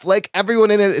MCU flick. Everyone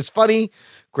in it is funny.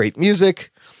 Great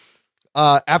music.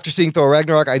 After seeing Thor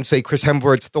Ragnarok, I'd say Chris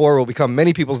Hemsworth's Thor will become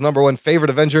many people's number one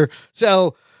favorite Avenger.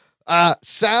 So,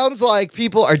 sounds like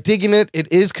people are digging it.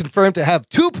 It is confirmed to have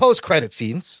 2 post-credit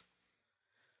scenes.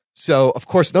 So, of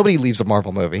course, nobody leaves a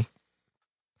Marvel movie.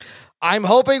 I'm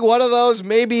hoping one of those,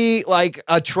 maybe like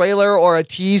a trailer or a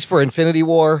tease for Infinity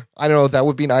War. I don't know. That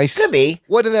would be nice. Could be.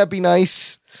 Wouldn't that be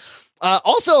nice?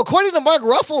 Also, according to Mark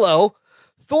Ruffalo,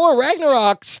 Thor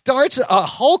Ragnarok starts a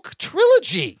Hulk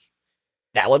trilogy.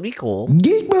 That would be cool.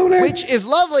 Which is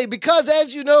lovely because,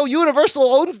 as you know, Universal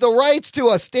owns the rights to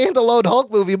a standalone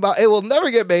Hulk movie. It will never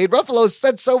get made. Ruffalo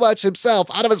said so much himself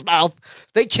out of his mouth.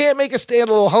 They can't make a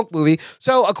standalone Hulk movie.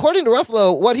 So, according to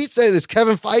Ruffalo, what he said is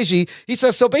Kevin Feige. He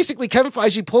says, so basically, Kevin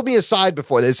Feige pulled me aside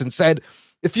before this and said,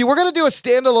 if you were going to do a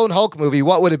standalone Hulk movie,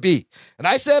 what would it be? And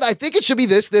I said, I think it should be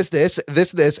this,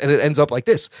 and it ends up like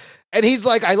this. And he's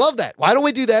like, I love that. Why don't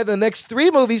we do that in the next 3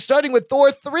 movies, starting with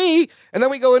Thor 3, and then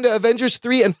we go into Avengers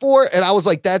 3 and 4, and I was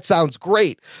like, that sounds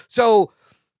great. So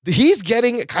he's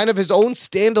getting kind of his own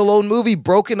standalone movie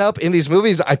broken up in these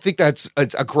movies. I think that's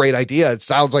a great idea. It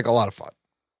sounds like a lot of fun.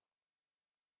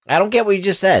 I don't get what you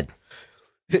just said.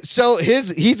 So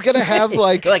he's going to have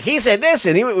like... like he said this,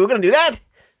 and we're going to do that?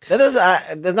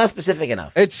 That's not specific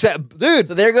enough. It's dude.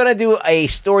 So they're gonna do a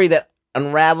story that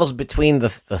unravels between the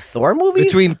Thor movies,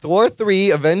 between Thor 3,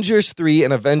 Avengers 3,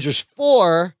 and Avengers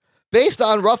 4, based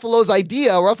on Ruffalo's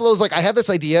idea. Ruffalo's like, I have this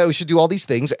idea. We should do all these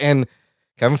things, and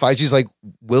Kevin Feige's like,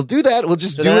 we'll do that. We'll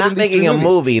just do it in these 3 movies. They're not making a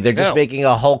movie. They're just making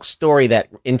a Hulk story that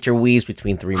interweaves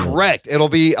between 3 movies. Correct. It'll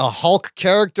be a Hulk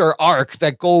character arc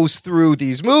that goes through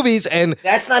these movies, and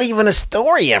that's not even a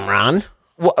story, Imran.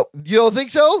 Well, you don't think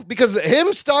so? Because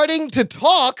him starting to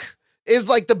talk is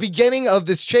like the beginning of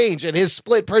this change and his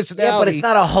split personality. Yeah, but it's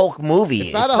not a Hulk movie.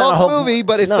 It's not a Hulk movie,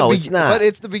 but it's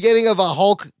it's the beginning of a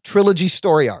Hulk trilogy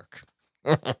story arc.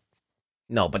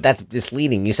 No, but that's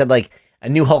misleading. You said like a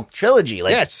new Hulk trilogy,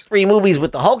 like 3 movies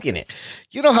with the Hulk in it.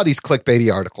 You know how these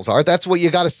clickbaity articles are. That's what you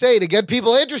got to say to get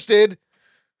people interested.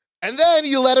 And then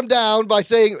you let them down by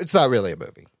saying it's not really a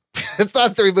movie. It's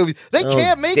not 3 movies. They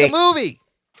can't make a movie.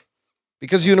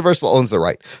 Because Universal owns the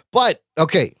right. But,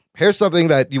 okay, here's something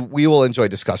that we will enjoy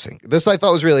discussing. This I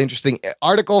thought was really interesting.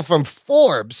 Article from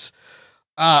Forbes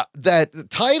that the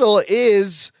title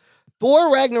is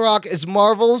Thor Ragnarok is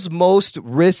Marvel's most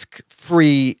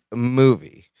risk-free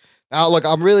movie. Now, look,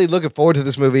 I'm really looking forward to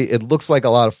this movie. It looks like a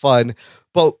lot of fun.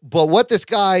 But what this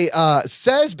guy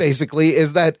says, basically,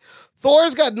 is that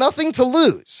Thor's got nothing to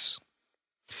lose.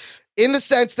 In the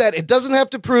sense that it doesn't have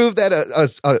to prove that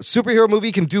a superhero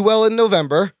movie can do well in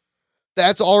November.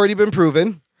 That's already been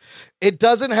proven. It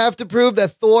doesn't have to prove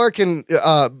that Thor can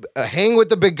hang with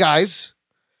the big guys.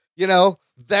 You know,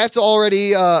 that's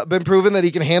already been proven that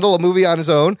he can handle a movie on his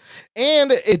own.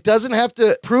 And it doesn't have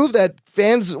to prove that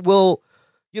fans will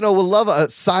love a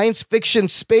science fiction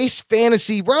space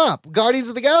fantasy romp. Guardians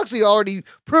of the Galaxy already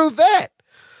proved that.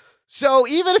 So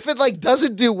even if it like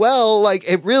doesn't do well, like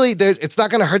it really, it's not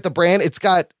going to hurt the brand. It's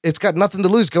got nothing to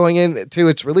lose going into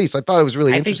its release. I thought it was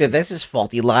really interesting. I think that this is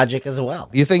faulty logic as well.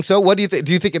 You think so? What do you think?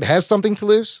 Do you think it has something to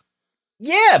lose?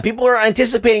 Yeah, people are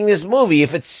anticipating this movie.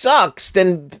 If it sucks,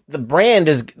 then the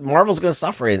brand Marvel's going to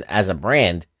suffer as a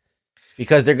brand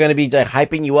because they're going to be like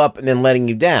hyping you up and then letting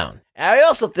you down. And I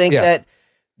also think that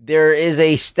there is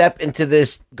a step into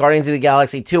this Guardians of the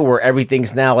Galaxy 2 where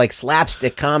everything's now like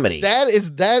slapstick comedy. That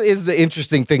is the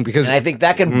interesting thing because I think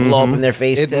that can blow up in their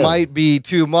face too. It might be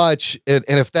too much. And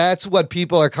if that's what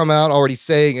people are coming out already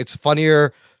saying, it's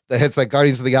funnier that hits like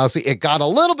Guardians of the Galaxy. It got a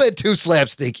little bit too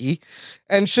slapsticky.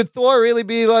 And should Thor really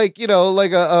be like,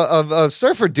 like a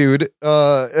surfer dude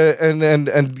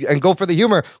and go for the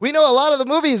humor? We know a lot of the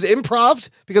movie is improv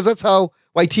because that's how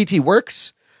Waititi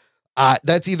works.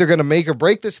 That's either going to make or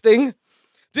break this thing.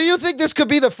 Do you think this could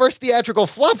be the first theatrical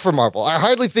flop for Marvel? I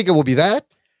hardly think it will be that.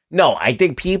 No, I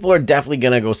think people are definitely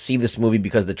going to go see this movie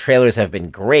because the trailers have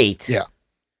been great. Yeah.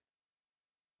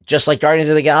 Just like Guardians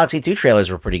of the Galaxy 2 trailers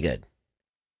were pretty good.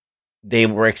 They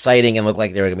were exciting and looked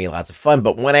like they were going to be lots of fun.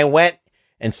 But when I went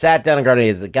and sat down in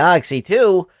Guardians of the Galaxy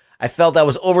 2, I felt I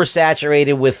was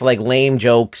oversaturated with like lame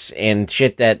jokes and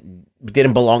shit that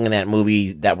didn't belong in that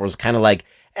movie that was kind of like,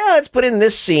 let's put in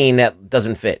this scene that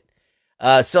doesn't fit.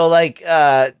 I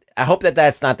hope that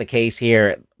that's not the case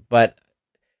here, but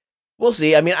we'll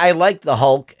see. I mean, I like the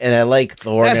Hulk and I like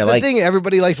Thor. That's the thing.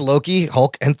 Everybody likes Loki,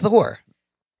 Hulk, and Thor.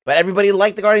 But everybody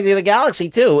liked the Guardians of the Galaxy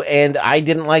too, and I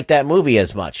didn't like that movie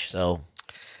as much. So,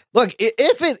 look,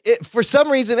 if it for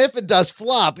some reason if it does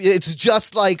flop, it's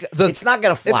just like it's not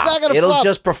gonna flop. It's not gonna It'll flop.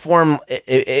 just perform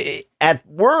at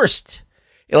worst.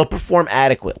 It'll perform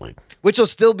adequately, which will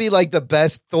still be like the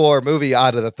best Thor movie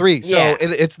out of the three. So Yeah.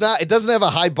 it's not. It doesn't have a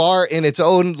high bar in its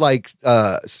own like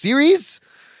series.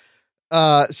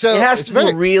 So it has to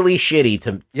be really shitty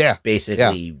to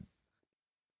basically.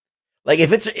 Like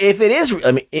if it is,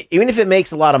 I mean, even if it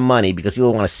makes a lot of money because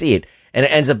people want to see it, and it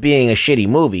ends up being a shitty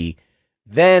movie,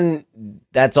 then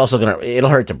that's also it'll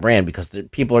hurt the brand because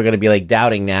people are gonna be like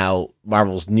doubting now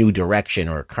Marvel's new direction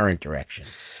or current direction.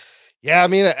 Yeah, I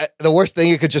mean, the worst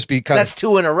thing it could just be that's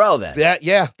 2 in a row. Then that's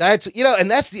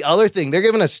and that's the other thing. They're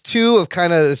giving us 2 of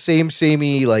kind of the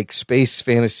samey like space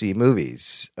fantasy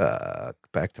movies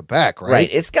back to back, right? Right.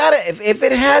 It's gotta if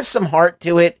it has some heart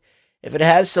to it, if it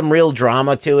has some real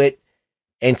drama to it,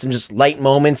 and some just light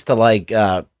moments to like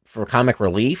for comic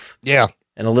relief,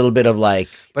 and a little bit of like,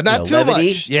 but not too levity,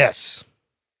 much. Yes,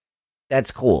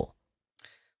 that's cool.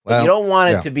 But Well, you don't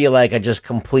want it to be like a just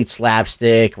complete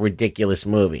slapstick, ridiculous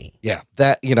movie. Yeah,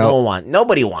 that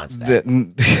nobody wants that.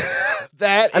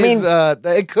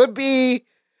 It could be.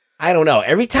 I don't know.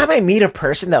 Every time I meet a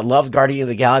person that loved Guardian of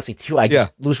the Galaxy 2, I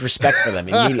just lose respect for them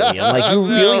immediately. I'm like, you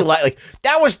really like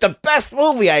that was the best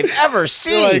movie I've ever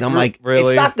seen. I'm like,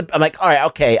 really? It's not the. I'm like, all right,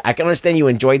 okay, I can understand you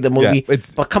enjoyed the movie,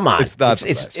 but come on, it's not.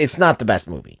 It's not the best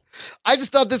movie. I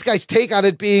just thought this guy's take on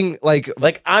it being like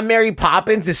I'm Mary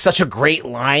Poppins is such a great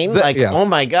line. Oh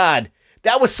my God.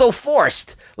 That was so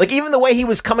forced. Like even the way he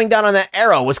was coming down on that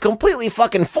arrow was completely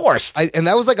fucking forced. And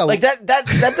that was like that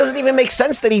doesn't even make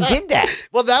sense that he did that.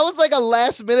 Well, that was like a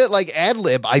last minute like ad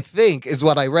lib, I think, is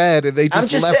what I read, and they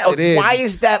just left it in. Why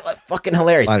is that fucking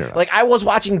hilarious? I don't know. Like I was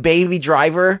watching Baby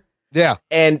Driver. Yeah.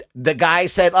 And the guy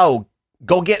said, "Oh,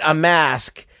 go get a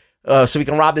mask." So we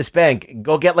can rob this bank.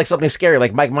 Go get like something scary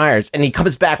like Mike Myers. And he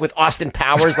comes back with Austin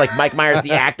Powers like Mike Myers,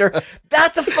 the actor.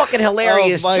 That's a fucking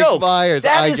hilarious Mike joke. Myers,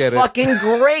 That I is get it. fucking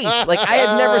great. Like I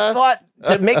had never thought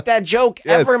to make that joke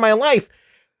ever in my life.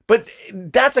 But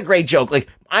that's a great joke. Like,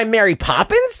 I'm Mary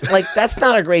Poppins? Like, that's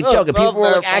not a great joke. And people were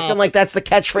like acting like that's the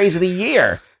catchphrase of the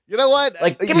year. You know what?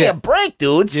 Like, give me a break,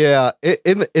 dudes. Yeah,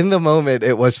 in the moment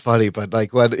it was funny, but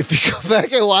like if you go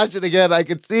back and watch it again, I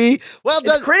could see. Well,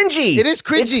 it's cringy. It is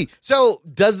cringy. So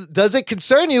does it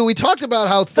concern you? We talked about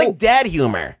how it's like dad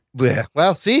humor. Yeah.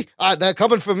 Well, see, that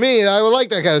coming from me, I would like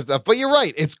that kind of stuff. But you're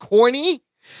right. It's corny.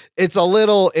 It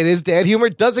is dad humor.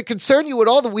 Does it concern you at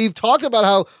all that we've talked about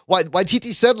how why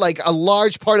TT said like a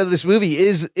large part of this movie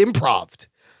is improv?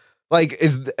 Like,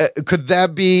 could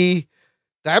that be?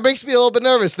 That makes me a little bit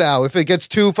nervous now. If it gets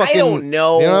too fucking, I don't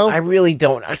know. You know? I really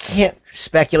don't. I can't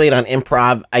speculate on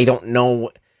improv. I don't know.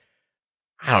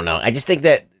 I just think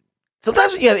that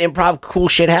sometimes when you have improv, cool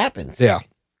shit happens. Yeah.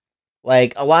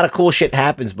 Like a lot of cool shit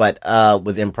happens, but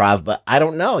with improv. But I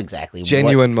don't know exactly.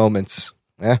 Genuine moments.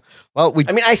 Yeah. Well,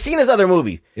 I've seen his other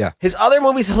movie. Yeah. His other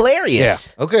movie's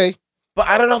hilarious. Yeah. Okay. But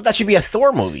I don't know if that should be a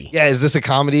Thor movie. Yeah, is this a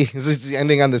comedy? Is this the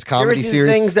ending on this comedy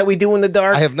series? Things that we do in the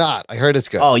dark. I have not. I heard it's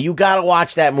good. Oh, you gotta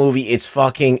watch that movie. It's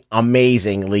fucking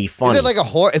amazingly funny. Is it like a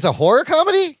horror? It's a horror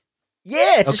comedy?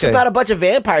 Yeah, it's just about a bunch of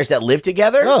vampires that live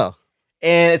together. Oh.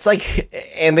 And it's like,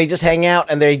 and they just hang out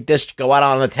and they just go out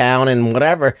on the town and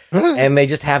whatever. And they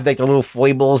just have like the little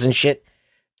foibles and shit.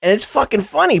 And it's fucking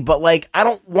funny, but like, I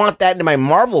don't want that in my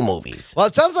Marvel movies. Well,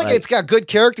 it sounds like it's got good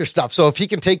character stuff. So if he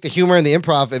can take the humor and the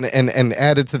improv and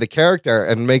add it to the character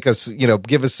and make us,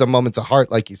 give us some moments of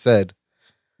heart, like you said.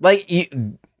 Like,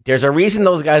 there's a reason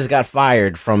those guys got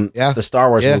fired from the Star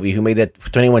Wars movie who made that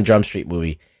 21 Jump Street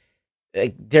movie.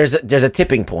 Like, there's a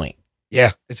tipping point.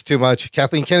 Yeah, it's too much.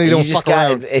 Kathleen Kennedy don't fuck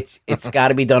around. It's got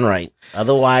to be done right.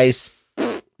 Otherwise...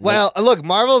 Well, look,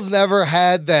 Marvel's never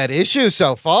had that issue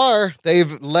so far.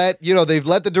 They've let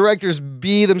the directors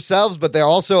be themselves, but they're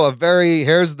also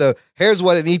here's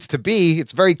what it needs to be.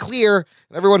 It's very clear,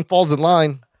 and everyone falls in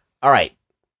line. All right.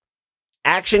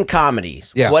 Action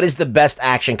comedies. Yeah. What is the best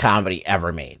action comedy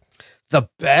ever made? The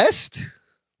best?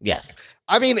 Yes.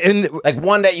 I mean, like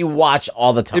one that you watch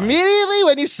all the time. Immediately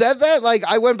when you said that, like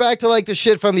I went back to like the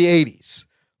shit from the 80s.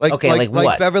 Like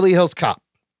what? Beverly Hills Cop.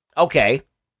 Okay.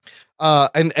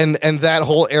 And that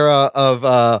whole era of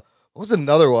what was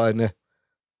another one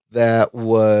that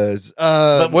was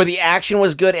but where the action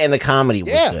was good and the comedy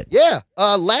was good. Yeah.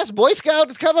 Last Boy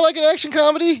Scout is kind of like an action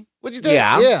comedy. What'd you think?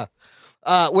 Yeah.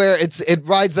 Where it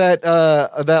rides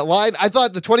that line. I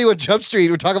thought the 21 Jump Street,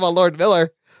 we're talking about Lord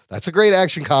Miller. That's a great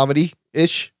action comedy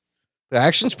ish. The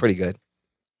action's pretty good.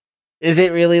 Is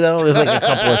it really though? There's like a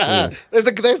couple of scenes.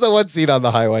 There's the one scene on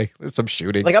the highway. There's some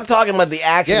shooting. Like I'm talking about the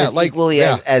action is equally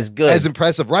as good. As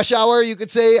impressive. Rush Hour, you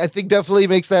could say, I think definitely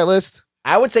makes that list.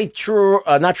 I would say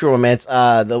not True Romance.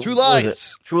 True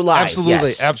Lies. True Lies. Absolutely,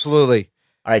 yes. absolutely.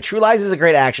 All right, True Lies is a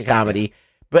great action comedy,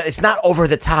 but it's not over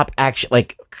the top action,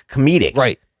 like comedic.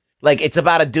 Right. Like it's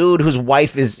about a dude whose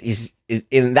wife is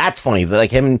and that's funny.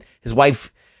 Like his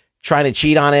wife trying to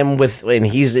cheat on him and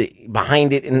he's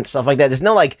behind it and stuff like that. There's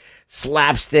no like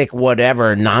slapstick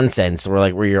whatever nonsense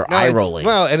where you're eye rolling.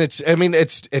 Well, and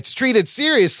it's treated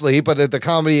seriously, but the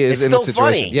comedy is in a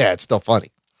situation. Funny. Yeah, it's still funny.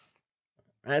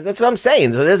 That's what I'm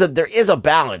saying. So there is a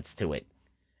balance to it.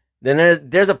 Then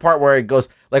there's a part where it goes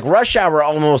like Rush Hour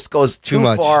almost goes too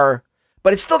far,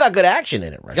 but it's still got good action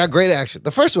in it. Right? It's got great action.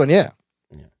 The first one, yeah.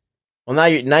 Well,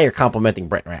 now you're complimenting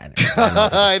Brett Ratner.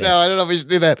 I know. I don't know if we should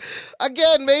do that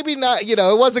again. Maybe not. It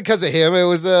wasn't because of him. It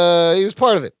was he was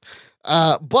part of it.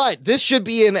 But this should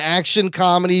be an action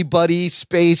comedy buddy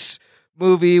space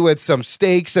movie with some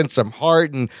stakes and some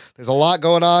heart, and there's a lot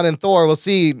going on in Thor. We'll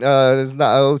see.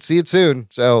 We'll see it soon.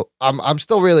 So I'm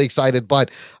still really excited,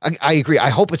 but I agree. I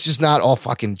hope it's just not all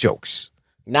fucking jokes.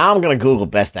 Now I'm gonna Google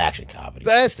best action comedy.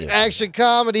 Best action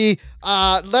comedy.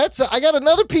 I got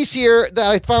another piece here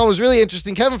that I found was really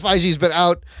interesting. Kevin Feige's been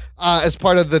out as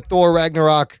part of the Thor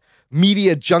Ragnarok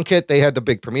media junket. They had the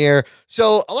big premiere,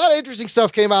 so a lot of interesting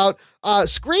stuff came out.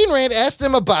 Screen Rant asked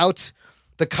him about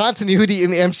the continuity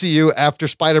in the MCU after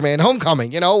Spider-Man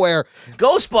Homecoming, where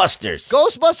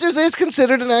Ghostbusters is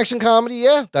considered an action comedy.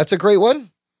 Yeah, that's a great one.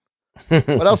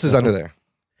 What else is under there?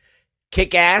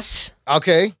 Kick-Ass.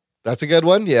 Okay, that's a good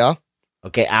one. Yeah.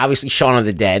 Okay, obviously Shaun of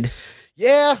the Dead.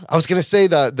 Yeah, I was going to say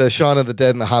the Shaun of the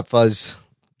Dead and the Hot Fuzz.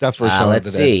 Definitely Shaun of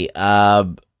the Dead. Let's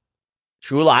see.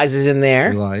 True Lies is in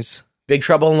there. True Lies. Big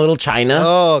Trouble in Little China.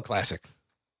 Oh, classic.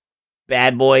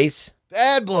 Bad Boys.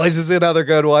 Bad Boys is another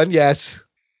good one, yes.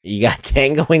 You got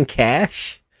Tango and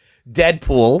Cash.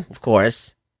 Deadpool, of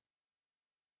course.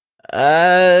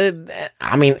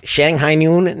 Shanghai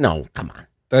Noon? No, come on.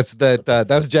 That's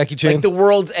Jackie Chan. Like the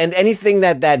world's and anything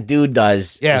that dude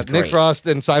does. Yeah, Nick Frost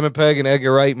and Simon Pegg and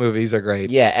Edgar Wright movies are great.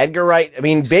 Yeah, Edgar Wright.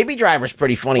 Baby Driver's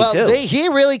pretty funny too. He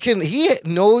really can. He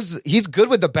knows. He's good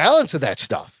with the balance of that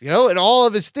stuff. And all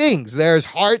of his things. There's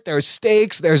heart. There's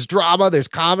stakes. There's drama. There's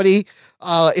comedy.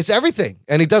 It's everything,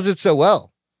 and he does it so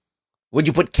well. Would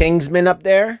you put Kingsman up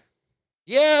there?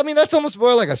 Yeah, that's almost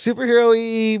more like a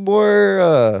superhero-y,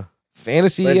 more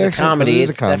fantasy. It's a comedy.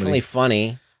 It's definitely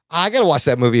funny. I gotta watch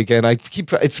that movie again.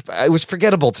 It was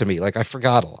forgettable to me. Like I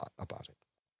forgot a lot about it.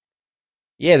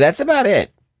 Yeah, that's about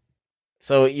it.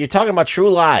 So you're talking about True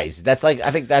Lies. That's I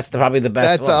think that's probably the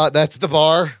best. That's the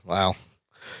bar. Wow.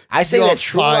 I say that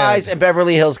True Lies and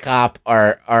Beverly Hills Cop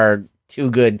are too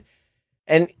good,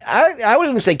 and I would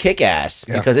even say Kick-Ass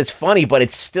because it's funny, but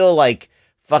it's still like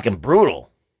fucking brutal.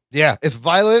 Yeah, it's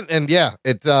violent, and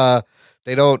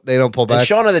they don't pull back. And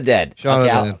Shaun of the Dead. Shaun of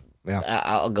the Dead. Yeah,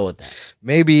 I'll go with that.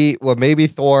 Maybe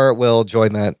Thor will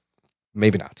join that.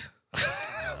 Maybe not.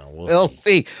 We'll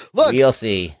see. Look, we'll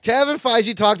see. Kevin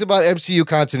Feige talked about MCU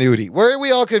continuity. Were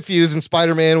we all confused in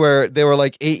Spider-Man where they were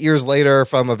like 8 years later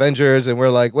from Avengers, and we're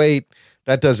like, wait,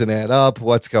 that doesn't add up.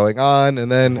 What's going on?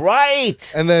 And then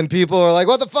people are like,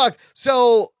 what the fuck?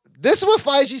 So this is what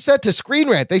Feige said to Screen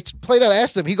Rant. They played out,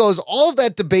 asked him. He goes, all of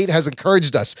that debate has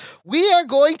encouraged us. We are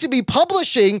going to be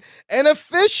publishing an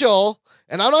official,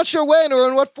 and I'm not sure when or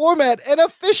in what format, an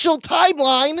official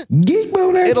timeline. Geek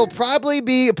boner. It'll probably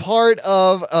be a part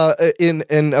of in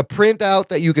a printout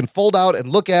that you can fold out and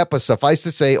look at, but suffice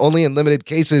to say, only in limited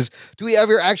cases do we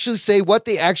ever actually say what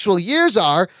the actual years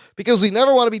are, because we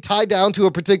never want to be tied down to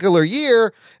a particular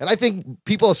year. And I think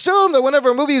people assume that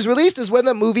whenever a movie is released is when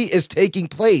the movie is taking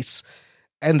place.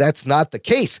 And that's not the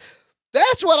case.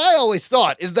 That's what I always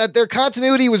thought, is that their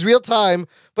continuity was real time,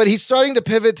 but he's starting to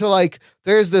pivot to like,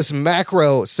 there's this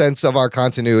macro sense of our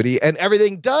continuity and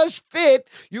everything does fit.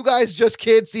 You guys just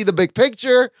can't see the big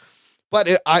picture, but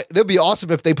it'd be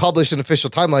awesome if they published an official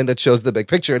timeline that shows the big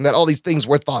picture and that all these things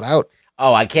were thought out.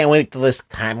 Oh, I can't wait till this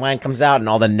timeline comes out and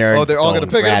all the nerds. Oh, they're all going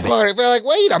to pick it apart. They're like,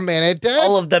 wait a minute, Dad.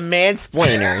 All of the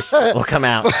mansplainers will come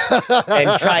out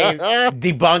and try and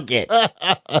debunk it.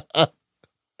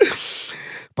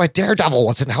 But Daredevil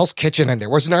was in Hell's Kitchen and there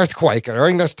was an earthquake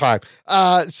during this time.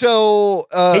 Can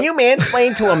you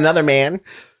mansplain to another man?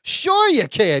 Sure you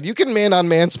can. You can man on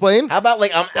mansplain. How about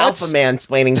like alpha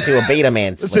mansplaining to a beta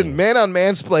mansplaining? Listen, man on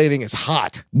mansplaining is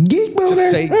hot. Geek boner.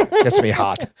 Just saying, gets me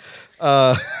hot.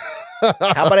 How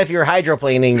about if you're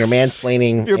hydroplaning, you're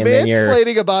mansplaining? You're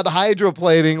mansplaining about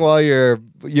hydroplaning while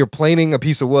you're planing a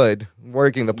piece of wood,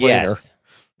 working the planer. Yes.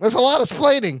 There's a lot of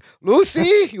splaining.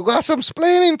 Lucy, you got some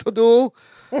splaining to do.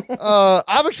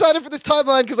 I'm excited for this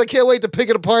timeline because I can't wait to pick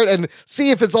it apart and see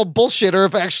if it's all bullshit or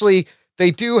if actually they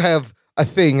do have a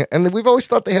thing. And we've always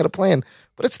thought they had a plan.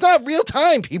 But it's not real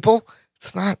time, people.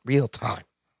 It's not real time.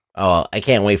 Oh, I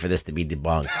can't wait for this to be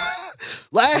debunked.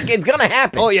 It's going to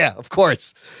happen. Oh, yeah, of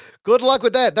course. Good luck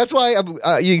with that. That's why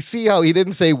you see how he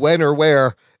didn't say when or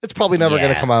where. It's probably never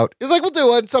going to come out. He's like, we'll do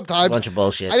one sometimes. A bunch of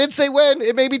bullshit. I didn't say when.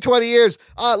 It may be 20 years.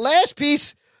 Last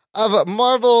piece of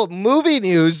Marvel movie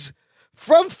news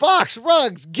from Fox.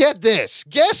 Ruggs, get this.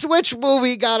 Guess which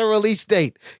movie got a release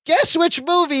date? Guess which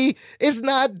movie is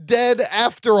not dead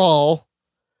after all?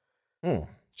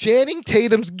 Channing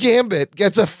Tatum's Gambit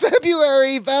gets a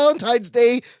February Valentine's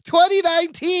Day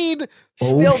 2019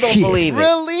 Still don't believe it.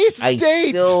 Release date. I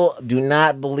still do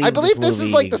not believe. I believe this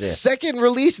is like exists. the second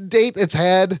release date it's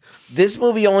had. This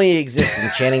movie only exists in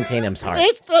Channing Tatum's heart.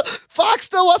 Fox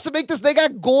still wants to make this. They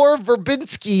got Gore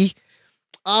Verbinski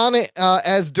on it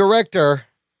as director.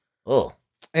 Oh,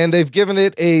 and they've given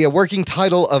it a working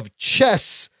title of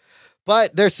Chess.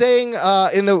 But they're saying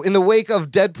in the wake of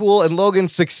Deadpool and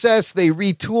Logan's success, they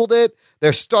retooled it.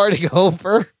 They're starting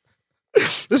over.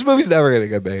 This movie's never going to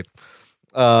get made.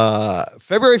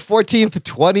 February 14th,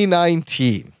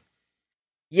 2019.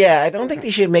 Yeah, I don't think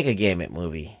they should make a Gambit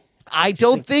movie. I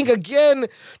don't think, again...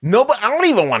 No, but I don't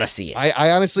even want to see it. I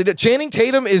honestly... Channing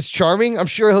Tatum is charming. I'm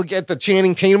sure he'll get the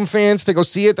Channing Tatum fans to go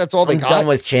see it. That's all they got. I'm done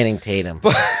with Channing Tatum.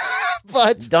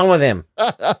 But done with him.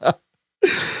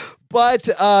 But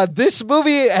this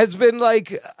movie has been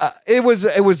like... it was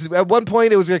at one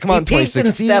point, it was going to come out in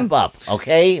 2016. Step up,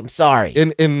 okay? I'm sorry.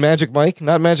 In Magic Mike?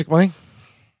 Not Magic Mike?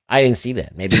 I didn't see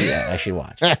that. Maybe I should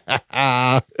watch.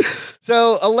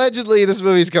 So allegedly, this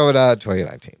movie's coming out in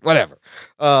 2019. Whatever.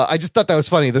 I just thought that was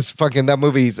funny. That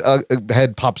movie's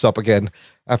head pops up again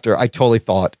after I totally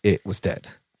thought it was dead.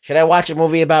 Should I watch a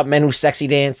movie about men who sexy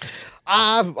dance?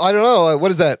 I don't know.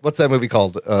 What is that? What's that movie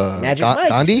called? Magic Mike.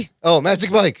 Gandhi? Oh,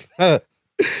 Magic Mike.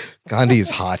 Gandhi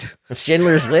is hot.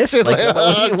 Schindler's List?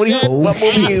 What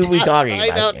movie are we talking about? I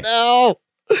don't know.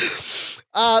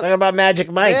 Talking about Magic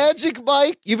Mike. Magic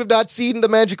Mike. You have not seen the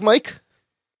Magic Mike?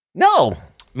 No.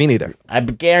 Me neither. I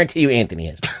guarantee you Anthony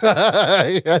has.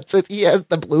 That's it. He has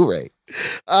the Blu-ray.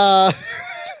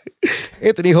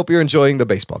 Anthony, hope you're enjoying the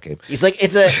baseball game. He's like,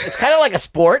 it's kind of like a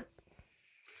sport.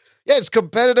 Yeah, it's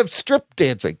competitive strip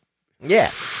dancing.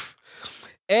 Yeah.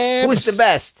 Who's the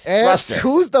best?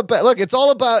 Who's the best? Look, it's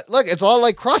all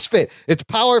like CrossFit. It's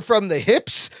power from the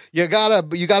hips. You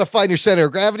gotta find your center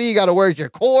of gravity. You gotta work your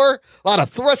core. A lot of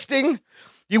thrusting.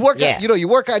 You work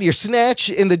on your snatch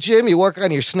in the gym. You work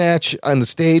on your snatch on the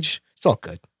stage. It's all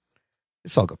good.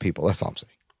 It's all good, people. That's all I'm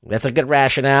saying. That's a good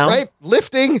rationale. Right?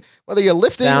 Lifting, whether you're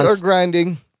lifting or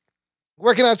grinding,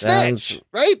 working on snatch,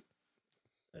 right?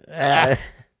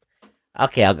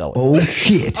 Okay, I'll go with Oh,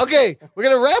 shit. Okay, we're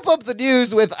going to wrap up the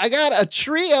news with, I got a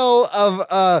trio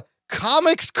of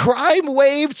comics crime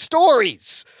wave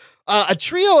stories. A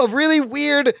trio of really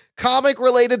weird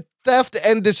comic-related theft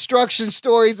and destruction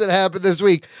stories that happened this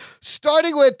week.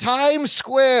 Starting with Times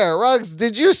Square. Ruggs,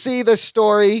 did you see the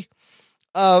story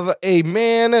of a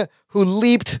man who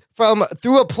leaped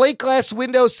through a plate glass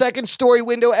window, second-story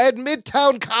window at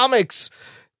Midtown Comics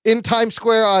in Times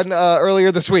Square on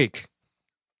earlier this week?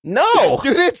 No.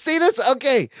 You didn't see this?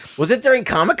 Okay. Was it during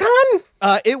Comic-Con?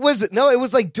 It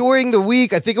was like during the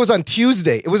week. I think it was on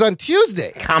Tuesday.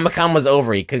 Comic-Con was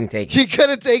over. He couldn't take it. He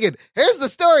couldn't take it. Here's the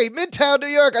story. Midtown, New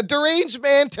York, a deranged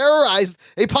man terrorized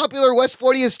a popular West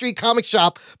 40th Street comic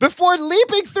shop before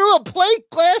leaping through a plate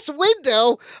glass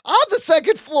window on the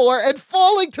second floor and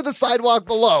falling to the sidewalk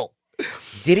below.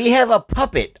 Did he have a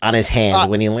puppet on his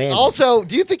hand when he landed? Also,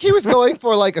 do you think he was going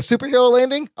for like a superhero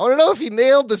landing? I want to know if he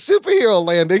nailed the superhero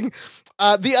landing.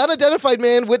 The unidentified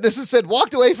man, witnesses said,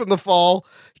 walked away from the fall,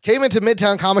 came into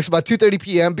Midtown Comics about 2:30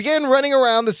 p.m., began running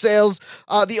around the sales.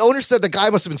 The owner said the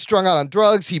guy must have been strung out on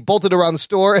drugs. He bolted around the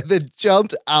store and then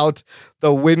jumped out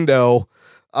the window.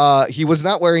 He was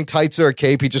not wearing tights or a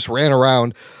cape. He just ran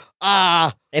around.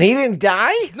 And he didn't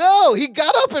die? No, he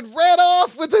got up and ran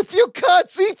off with a few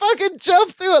cuts. He fucking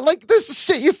jumped through it. Like, this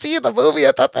shit you see in the movie.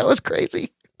 I thought that was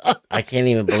crazy. I can't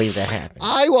even believe that happened.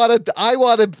 I want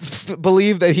to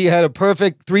believe that he had a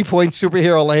perfect 3-point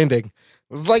superhero landing. It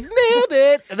was like, nailed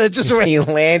it. And then just he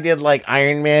landed like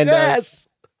Iron Man does.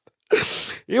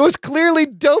 Yes. He was clearly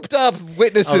doped up,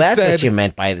 witnesses that's said. what you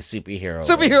meant by the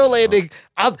superhero landing.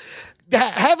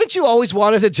 Haven't you always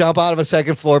wanted to jump out of a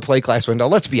second floor plate glass window?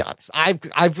 Let's be honest.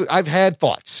 I've had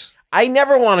thoughts. I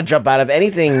never want to jump out of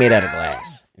anything made out of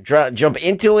glass. Jump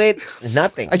into it.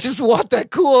 Nothing. I just want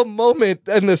that cool moment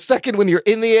in the second when you're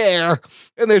in the air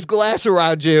and there's glass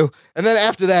around you. And then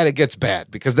after that, it gets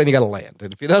bad because then you got to land.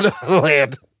 And if you don't know how to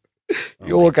land,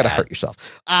 you're going to hurt yourself.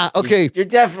 Okay. You're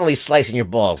definitely slicing your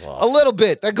balls off. A little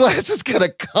bit. That glass is going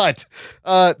to cut.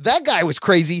 That guy was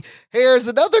crazy. Here's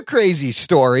another crazy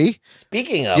story.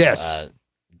 Speaking of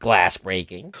glass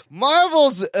breaking,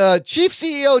 Marvel's chief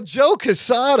CEO Joe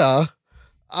Quesada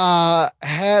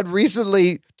had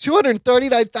recently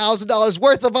 $239,000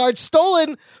 worth of art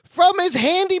stolen from his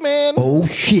handyman. Oh,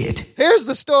 shit. Here's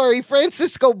the story.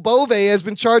 Francisco Bove has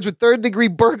been charged with third-degree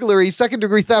burglary,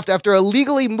 second-degree theft after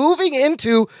illegally moving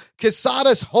into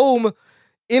Quesada's home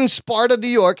in Sparta, New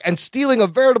York, and stealing a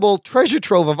veritable treasure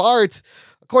trove of art.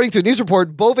 According to a news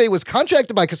report, Bove was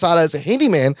contracted by Quesada as a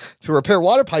handyman to repair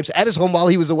water pipes at his home while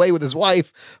he was away with his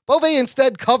wife. Bove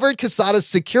instead covered Quesada's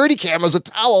security cameras with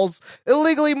towels,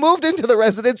 illegally moved into the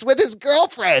residence with his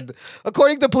girlfriend.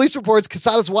 According to police reports,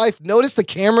 Quesada's wife noticed the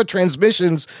camera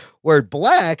transmissions were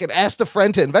black and asked a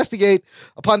friend to investigate.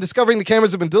 Upon discovering the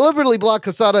cameras had been deliberately blocked,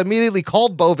 Quesada immediately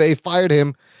called Bove, fired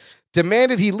him,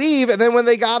 demanded he leave, and then when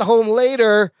they got home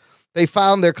later, they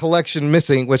found their collection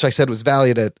missing, which I said was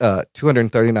valued at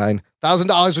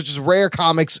 $239,000, which is Rare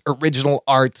Comics original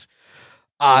art.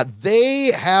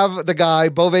 They have the guy,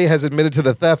 Bove has admitted to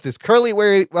the theft, is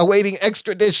currently awaiting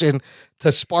extradition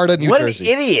to Sparta, New Jersey.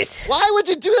 What an idiot. Why would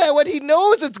you do that when he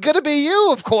knows it's going to be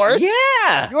you, of course?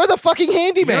 Yeah. You're the fucking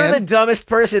handyman. You're the dumbest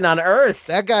person on earth.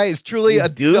 That guy is truly a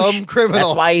dumb criminal.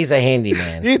 That's why he's a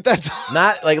handyman. That's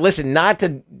not like, listen, not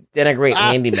to denigrate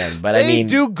handymen, but I mean,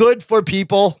 they do good for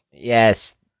people.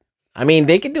 Yes. I mean,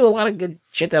 they can do a lot of good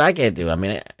shit that I can't do. I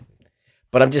mean,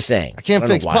 but I'm just saying. I can't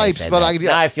fix pipes, but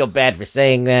now I feel bad for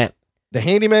saying that. The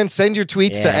handyman, send your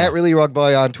tweets to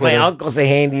 @ReallyRugBoy on Twitter. My uncle's a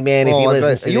handyman. If he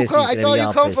listens to this, I thought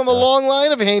you come from a long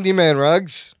line of handyman,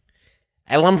 Rugs.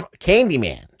 I love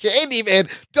Candyman. Candyman.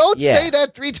 Don't say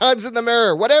that 3 times in the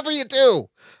mirror. Whatever you do.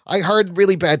 I heard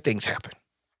really bad things happen.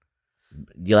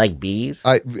 Do you like bees?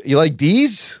 You like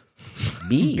bees?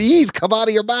 Bees. Bees come out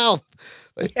of your mouth.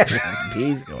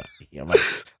 Bees go out of your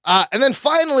mouth. And then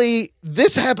finally,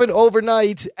 this happened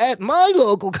overnight at my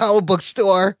local comic book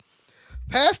store,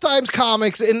 Pastimes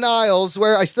Comics in Niles,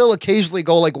 where I still occasionally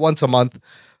go like once a month.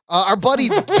 Our buddy,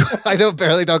 I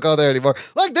barely don't go there anymore.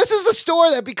 Like, this is the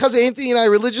store that, because Anthony and I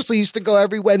religiously used to go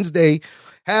every Wednesday,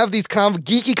 have these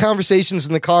geeky conversations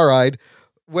in the car ride,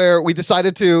 where we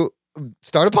decided to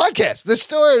start a podcast. This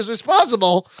store is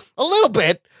responsible a little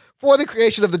bit for the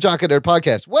creation of the Jock and Nerd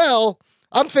podcast. Well,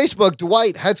 on Facebook,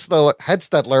 Dwight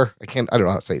Hedstetler, I don't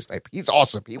know how to say his name. He's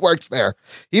awesome. He works there.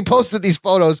 He posted these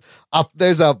photos.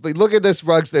 Look at this,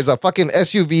 Rugs. There's a fucking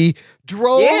SUV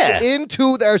drove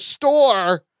into their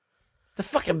store. The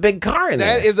fucking big car in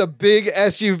there. That is a big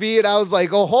SUV. And I was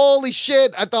like, oh, holy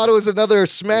shit. I thought it was another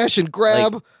smash and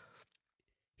grab. Like,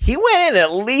 he went in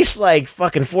at least like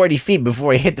fucking 40 feet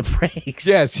before he hit the brakes.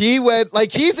 Yes, he went,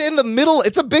 like, he's in the middle.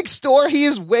 It's a big store. He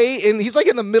is he's like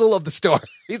in the middle of the store.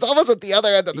 He's almost at the other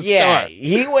end of the store. Yeah,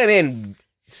 he went in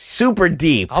super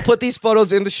deep. I'll put these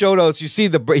photos in the show notes. You see,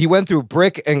 he went through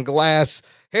brick and glass.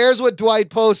 Here's what Dwight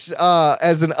posts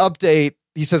as an update.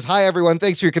 He says, "Hi, everyone.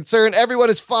 Thanks for your concern. Everyone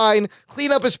is fine.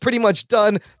 Cleanup is pretty much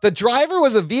done. The driver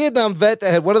was a Vietnam vet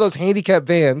that had one of those handicap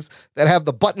vans that have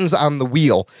the buttons on the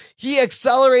wheel. He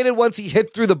accelerated once he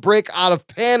hit through the brick out of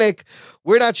panic.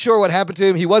 We're not sure what happened to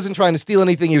him. He wasn't trying to steal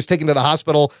anything. He was taken to the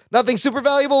hospital. Nothing super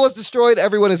valuable was destroyed.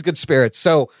 Everyone is good spirits."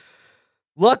 So,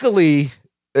 luckily,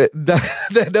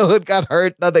 no one got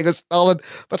hurt. Nothing was stolen.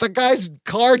 But the guy's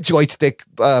car joystick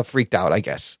freaked out, I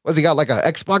guess. He got like an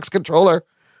Xbox controller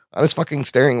on his fucking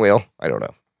steering wheel? I don't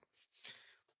know.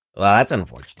 Well, that's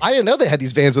unfortunate. I didn't know they had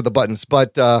these vans with the buttons,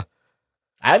 but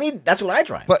I mean, that's what I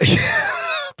drive. But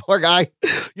poor guy.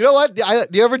 You know what? Do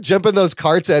you ever jump in those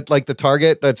carts at like the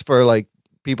Target that's for like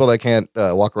people that can't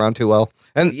walk around too well?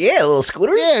 And yeah, a little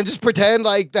scooter. Yeah, and just pretend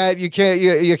like that you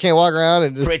can't walk around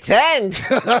and just pretend.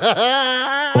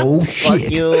 Oh shit! Fuck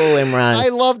you, Imran. I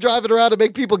love driving around to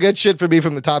make people get shit for me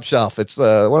from the top shelf. It's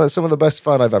some of the best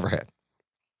fun I've ever had.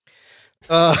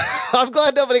 I'm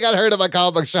glad nobody got hurt at my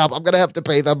comic book shop. I'm going to have to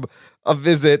pay them a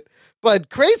visit. But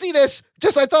craziness,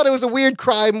 I thought it was a weird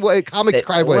crime wave, crime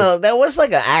wave. Well, that was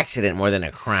like an accident more than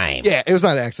a crime. Yeah, it was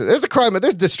not an accident. There's a crime.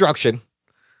 There's destruction.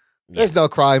 Yeah. There's no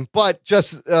crime, but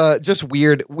just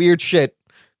weird shit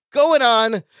going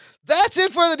on. That's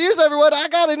it for the news, everyone. I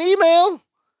got an email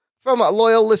from a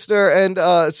loyal listener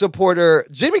and supporter,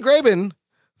 Jimmy Graben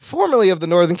formerly of the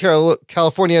Northern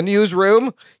California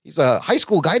Newsroom. He's a high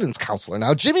school guidance counselor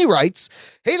now. Jimmy writes,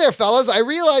 "Hey there, fellas. I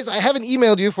realize I haven't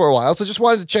emailed you for a while, so just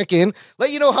wanted to check in,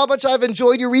 let you know how much I've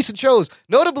enjoyed your recent shows,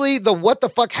 notably the What the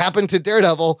Fuck Happened to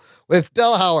Daredevil with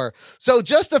Delhauer. So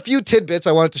just a few tidbits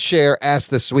I wanted to share as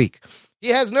this week. He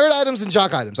has nerd items and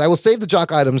jock items. I will save the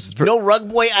jock items. No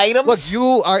rug boy items? Look,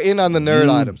 you are in on the nerd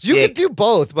items. You can do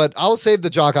both, but I'll save the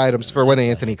jock items for when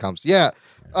Anthony comes. Yeah.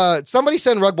 Somebody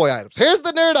send rug boy items. Here's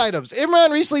the nerd items.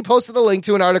 Imran recently posted a link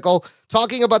to an article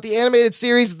talking about the animated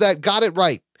series that got it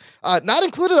right. Not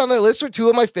included on that list are two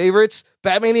of my favorites,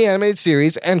 Batman the Animated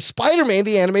Series and Spider-Man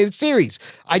the Animated Series.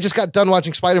 I just got done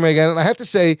watching Spider-Man again, and I have to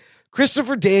say,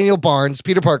 Christopher Daniel Barnes,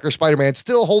 Peter Parker, Spider-Man,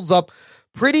 still holds up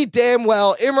pretty damn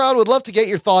well. Imran, would love to get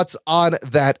your thoughts on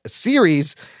that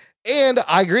series. And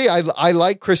I agree. I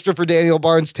like Christopher Daniel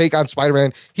Barnes' take on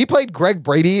Spider-Man. He played Greg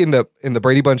Brady in the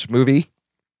Brady Bunch movie.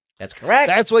 That's correct.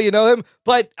 That's what you know him.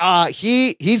 But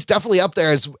he's definitely up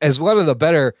there as one of the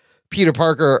better Peter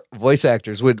Parker voice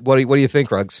actors. What do you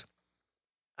think, Ruggs?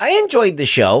 I enjoyed the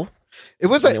show. It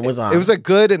was a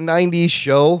good 90s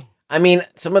show. I mean,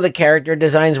 some of the character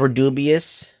designs were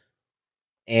dubious,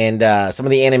 and some of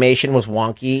the animation was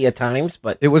wonky at times.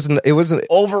 But it wasn't.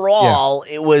 Overall,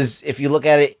 it was. If you look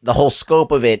at it, the whole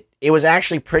scope of it, it was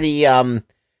actually pretty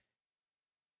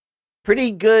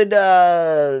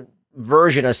good.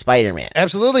 Version of Spider-Man.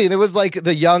 Absolutely. And it was like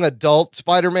the young adult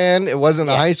Spider-Man. It wasn't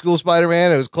a high school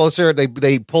Spider-Man. It was closer.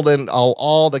 They pulled in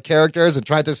all the characters and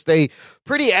tried to stay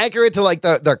pretty accurate to like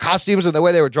their costumes and the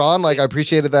way they were drawn. Like I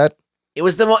appreciated that. It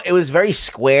was it was very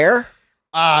square.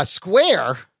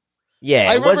 Square?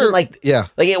 Yeah, it wasn't like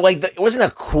it wasn't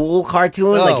a cool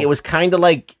cartoon. No. Like it was kind of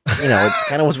like, it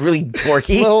kind of was really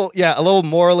dorky. A little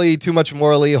morally, too much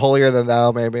morally, holier than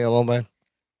thou, maybe a little bit.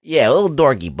 Yeah, a little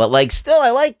dorky, but like still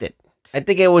I liked it. I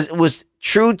think it was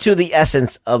true to the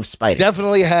essence of Spider.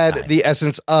 Definitely had the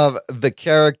essence of the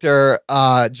character.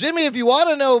 Jimmy, if you want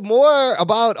to know more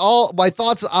about all my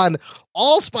thoughts on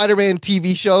all Spider-Man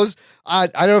TV shows, I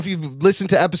don't know if you've listened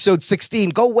to episode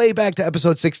 16. Go way back to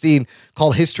episode 16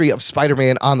 called History of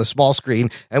Spider-Man on the Small Screen.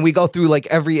 And we go through like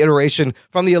every iteration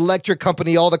from the Electric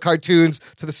Company, all the cartoons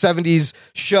to the 70s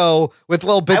show with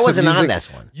little bits of music. I wasn't on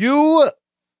this one.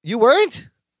 You weren't?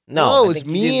 No, it was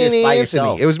me and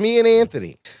Anthony. It was me and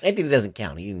Anthony. Anthony doesn't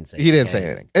count. He didn't say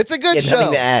anything. It's a good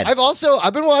show. To add.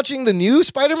 I've been watching the new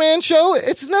Spider-Man show.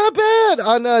 It's not bad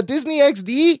on Disney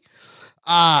XD.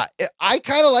 I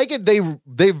kind of like it. They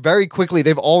very quickly,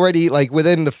 they've already like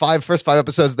within the first five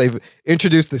episodes, they've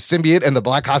introduced the symbiote and the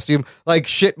black costume. Like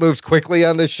shit moves quickly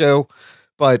on this show,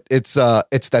 but it's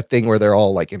that thing where they're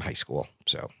all like in high school.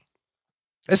 So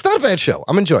it's not a bad show.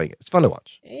 I'm enjoying it. It's fun to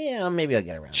watch. Yeah, maybe I'll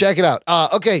get around. Check it out.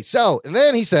 Okay, so and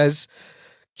then he says,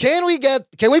 Can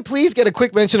we please get a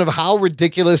quick mention of how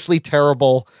ridiculously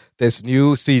terrible this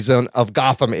new season of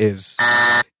Gotham is?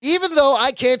 Even though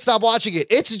I can't stop watching it,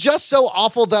 it's just so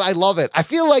awful that I love it. I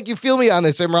feel like you feel me on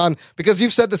this, Imran, because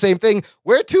you've said the same thing.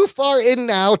 We're too far in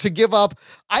now to give up.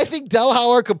 I think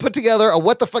Delhauer could put together a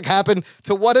What the Fuck Happened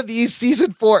to one of these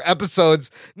season 4 episodes,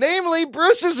 namely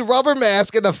Bruce's rubber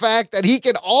mask and the fact that he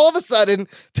can all of a sudden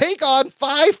take on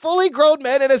 5 fully grown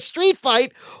men in a street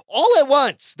fight all at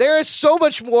once. There is so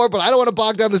much more, but I don't want to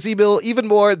bog down this email even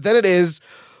more than it is.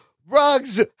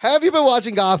 Ruggs, have you been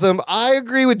watching Gotham? I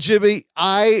agree with Jimmy.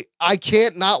 I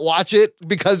can't not watch it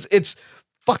because it's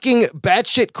fucking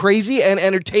batshit crazy and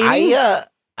entertaining.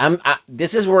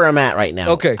 This is where I'm at right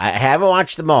now. Okay. I haven't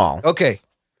watched them all. Okay.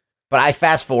 But I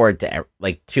fast forward to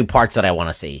like 2 parts that I want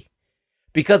to see.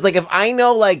 Because like if I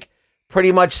know like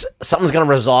pretty much something's going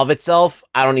to resolve itself,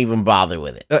 I don't even bother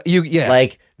with it.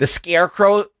 Like the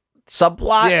Scarecrow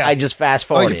subplot, I just fast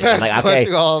forward it. I'm like,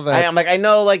 okay, all of that. I'm like, I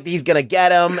know like he's gonna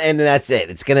get him, and then that's it.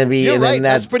 It's gonna be. You're right.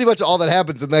 That's pretty much all that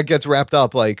happens, and that gets wrapped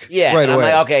up like right away. I'm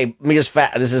like, okay, let me just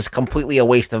this is completely a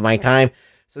waste of my time.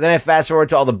 So then I fast forward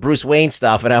to all the Bruce Wayne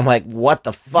stuff, and I'm like, what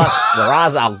the fuck,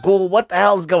 Ra's al Ghul? What the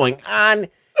hell is going on?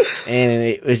 And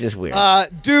it was just weird.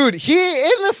 Dude,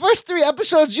 in the first 3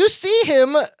 episodes, you see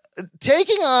him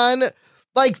taking on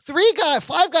like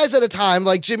 5 guys at a time,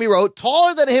 like Jimmy wrote,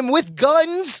 taller than him with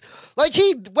guns. Like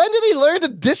when did he learn to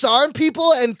disarm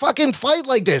people and fucking fight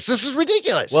like this? This is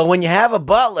ridiculous. Well, when you have a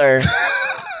butler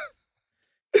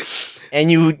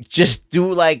and you just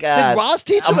do like did Ross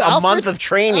teach him a month of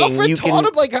training, Alfred taught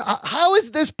him like how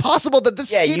is this possible that this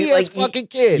skinny ass fucking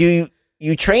kid?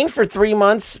 You train for 3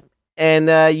 months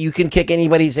and you can kick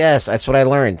anybody's ass. That's what I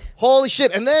learned. Holy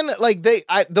shit! And then like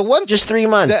just 3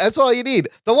 months. That's all you need.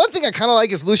 The one thing I kind of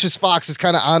like is Lucius Fox is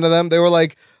kind of onto them. They were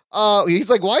like. He's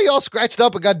like, why are you all scratched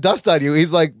up and got dust on you?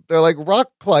 He's like, they're like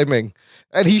rock climbing.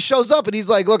 And he shows up and he's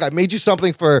like, look, I made you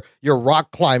something for your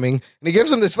rock climbing. And he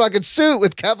gives him this fucking suit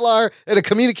with Kevlar and a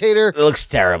communicator. It looks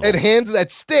terrible. And hands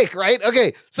that stick, right?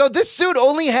 Okay, so this suit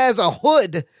only has a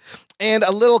hood and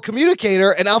a little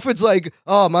communicator. And Alfred's like,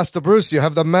 oh, Master Bruce, you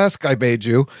have the mask I made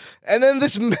you. And then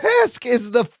this mask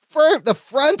is the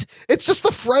front. It's just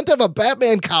the front of a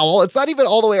Batman cowl. It's not even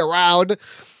all the way around.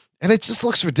 And it just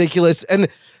looks ridiculous.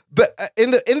 But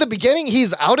in the beginning,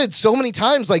 he's outed so many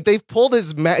times. Like, they've pulled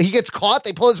his he gets caught,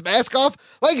 they pull his mask off.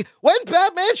 Like, when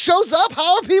Batman shows up,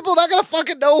 how are people not going to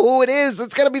fucking know who it is?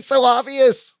 It's going to be so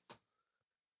obvious.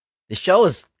 The show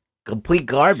is complete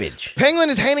garbage. Penguin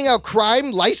is handing out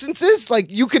crime licenses. Like,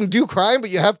 you can do crime, but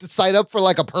you have to sign up for,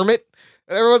 like, a permit.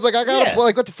 And everyone's like, I got to,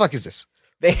 like, what the fuck is this?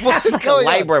 They have like a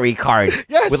library card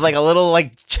with like a little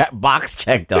like box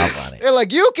checked off on it. They're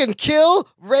like, you can kill,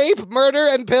 rape, murder,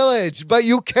 and pillage, but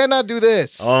you cannot do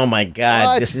this. Oh my God.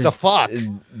 What this is the fuck?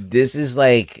 This is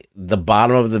like the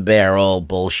bottom of the barrel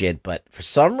bullshit, but for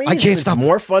some reason it's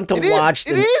more fun to watch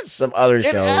than some other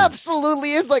shows. It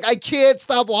absolutely is. Like, I can't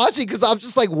stop watching because I'm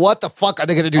just like, what the fuck are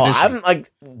they going to do this I'm week?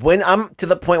 like, when I'm to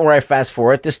the point where I fast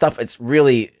forward this stuff,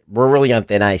 we're really on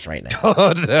thin ice right now.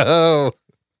 Oh no.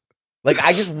 Like,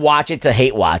 I just watch it to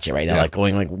hate watch it right now. Like,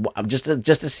 going, like, just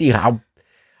to see how...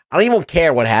 I don't even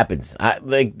care what happens.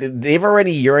 Like, they've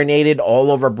already urinated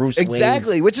all over Bruce Wayne.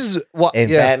 Exactly, which is... what and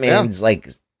Batman's, like,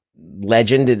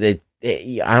 legend. I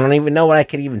don't even know what I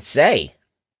could even say.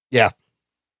 Yeah.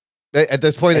 At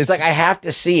this point, it's like, I have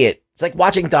to see it. It's like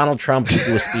watching Donald Trump do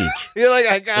a speech. You're like,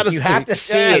 I gotta see it. You have to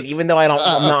see it, even though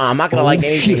I'm not going to like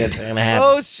anything that's going to happen.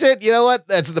 Oh, shit. You know what?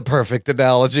 That's the perfect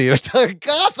analogy.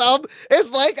 Gotham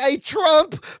is like a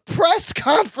Trump press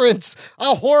conference,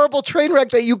 a horrible train wreck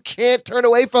that you can't turn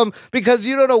away from because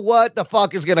you don't know what the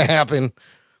fuck is going to happen.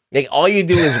 Like, all you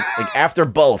do is, like, after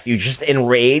both, you're just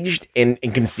enraged and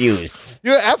confused.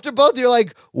 After both, you're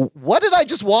like, what did I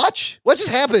just watch? What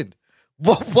just happened?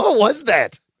 What was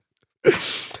that?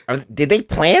 Did they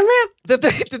plan that?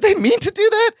 Did they mean to do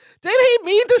that? Did he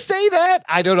mean to say that?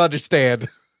 I don't understand.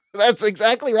 That's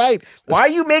exactly right. Why are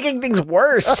you making things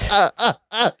worse?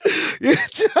 You're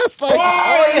just like,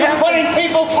 why are you putting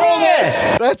people through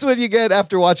this? That's what you get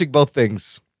after watching both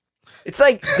things. It's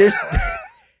like this.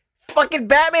 Fucking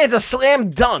Batman's a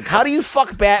slam dunk. How do you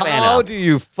fuck Batman How up? do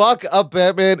you fuck up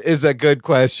Batman is a good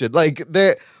question. Like,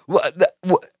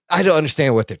 I don't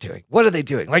understand what they're doing. What are they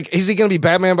doing? Like, is he going to be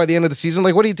Batman by the end of the season?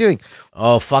 Like, what are you doing?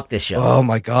 Oh, fuck this show. Oh,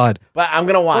 my God. But I'm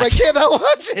going to watch. But I cannot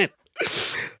watch it.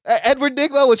 Edward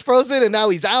Nygma was frozen and now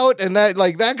he's out, and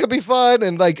that could be fun.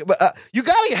 And like, you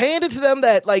got to hand it to them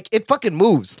that like it fucking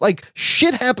moves. Like,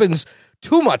 shit happens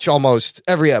too much almost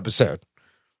every episode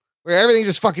where everything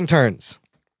just fucking turns.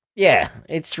 Yeah,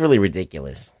 it's really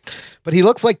ridiculous. But he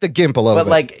looks like the Gimp a little bit.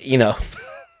 But like, you know,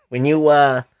 when you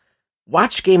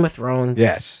watch Game of Thrones,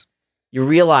 yes, you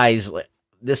realize like,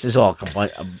 this is all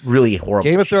a really horrible.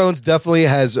 Game of Thrones definitely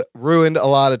has ruined a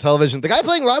lot of television. The guy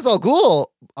playing Ra's al Ghul,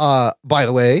 by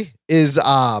the way, is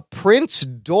Prince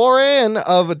Doran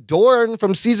of Dorne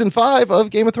from season 5 of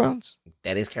Game of Thrones.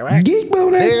 That is correct.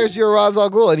 There's your Ra's al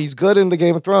Ghul, and he's good in the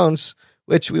Game of Thrones,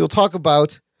 which we will talk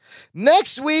about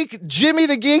next week. Jimmy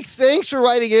the Geek, thanks for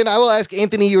writing in. I will ask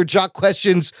Anthony your jock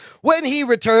questions when he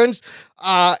returns.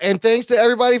 And thanks to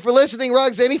everybody for listening.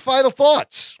 Ruggs, any final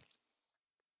thoughts?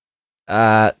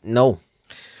 No.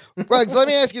 Ruggs, let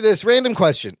me ask you this random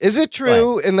question. Is it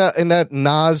true in that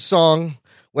Nas song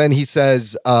when he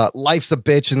says, life's a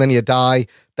bitch and then you die?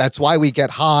 That's why we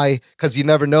get high, because you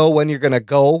never know when you're going to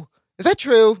go. Is that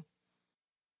true?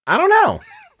 I don't know.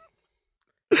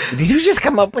 Did you just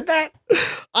come up with that?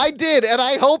 I did, and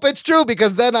I hope it's true,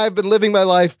 because then I've been living my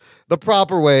life the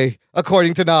proper way,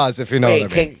 according to Nas, if you know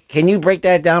what I mean. Can you break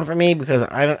that down for me? Because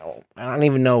I don't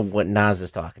even know what Nas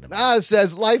is talking about. Nas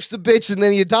says, life's a bitch and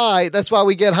then you die. That's why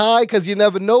we get high, because you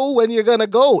never know when you're going to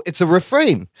go. It's a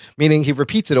refrain, meaning he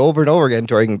repeats it over and over again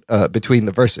during between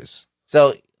the verses.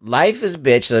 So life is a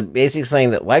bitch, so basically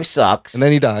saying that life sucks. And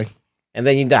then you die. And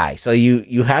then you die. So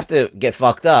you have to get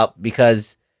fucked up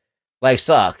because life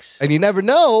sucks. And you never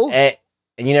know.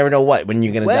 And you never know what, when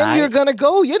you're going to die. When you're going to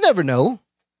go, you never know.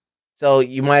 So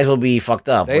you might as well be fucked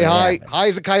up. Stay high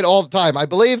as a kite all the time. I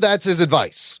believe that's his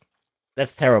advice.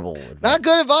 That's terrible advice. Not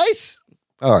good advice?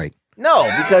 All right. No,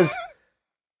 because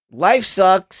life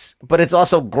sucks, but it's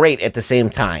also great at the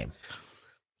same time.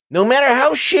 No matter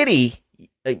how shitty,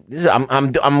 like,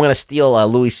 I'm going to steal a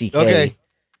Louis C.K.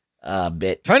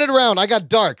 Bit. Turn it around. I got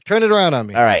dark. Turn it around on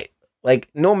me. All right. Like,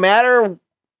 no matter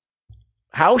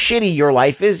how shitty your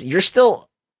life is, you're still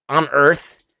on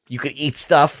Earth. You could eat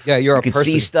stuff. Yeah, you could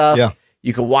person. see stuff. Yeah.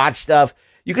 You could watch stuff.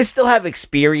 You can still have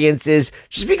experiences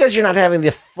just because you're not having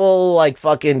the full, like,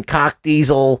 fucking cock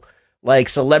diesel, like,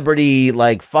 celebrity,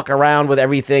 like, fuck around with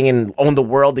everything and own the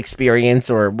world experience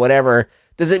or whatever.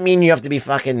 Doesn't mean you have to be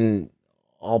fucking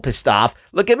all pissed off.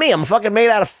 Look at me. I'm fucking made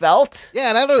out of felt. Yeah,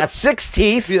 and I don't... Got 6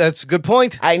 teeth. Yeah, that's a good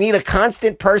point. I need a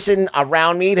constant person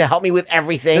around me to help me with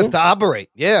everything. Just to operate.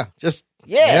 Yeah. Just...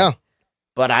 Yeah.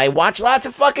 But I watch lots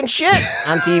of fucking shit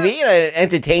on TV and it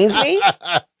entertains me.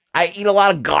 I eat a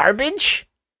lot of garbage.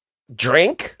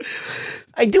 Drink.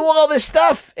 I do all this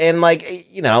stuff. And, like,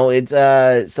 you know, it's...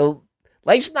 So,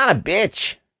 life's not a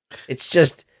bitch. It's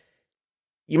just...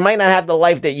 You might not have the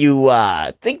life that you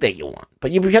think that you want,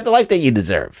 but you have the life that you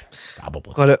deserve,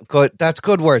 probably. Good. That's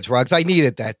good words, Ruggs. I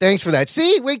needed that. Thanks for that.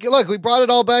 See, we brought it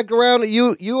all back around.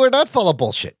 You are not full of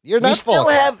bullshit. You're not full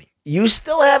of it. You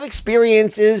still have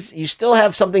experiences. You still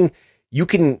have something you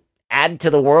can add to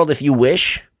the world if you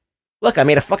wish. Look, I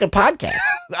made a fucking podcast.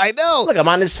 I know. Look, I'm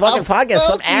on this fucking podcast.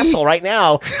 Some asshole right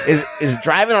now is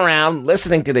driving around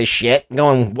listening to this shit and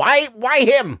going, why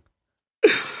him?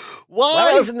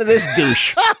 Why listen to this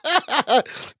douche?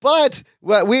 But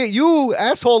you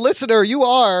asshole listener, you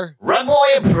are Rug Boy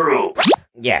approved.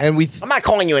 Yeah, and I'm not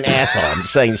calling you an asshole. I'm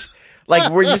just saying,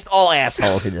 like, we're just all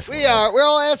assholes in this. We're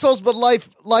all assholes, but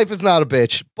life is not a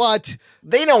bitch. But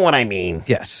they know what I mean.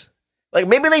 Yes. Like,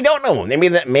 maybe they don't know.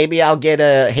 Maybe I'll get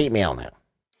a hate mail now.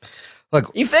 Look,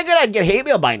 you figured I'd get hate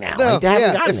mail by now. No,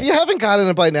 if you haven't gotten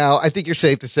it by now, I think you're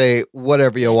safe to say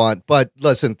whatever you want. But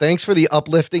listen, thanks for the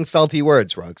uplifting, felty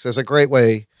words, Ruggs. There's a great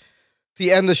way to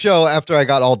end the show after I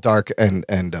got all dark and.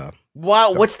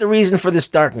 Wow, what's the reason for this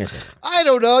darkness? I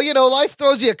don't know. You know, life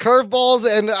throws you curveballs,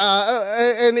 and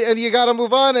you got to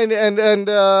move on,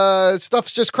 and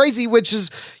stuff's just crazy. Which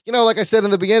is, you know, like I said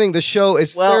in the beginning, the show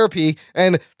is therapy,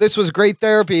 and this was great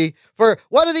therapy for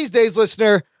one of these days,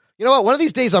 listener. You know what? One of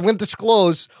these days, I'm going to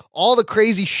disclose all the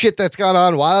crazy shit that's gone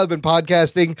on while I've been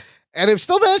podcasting, and I've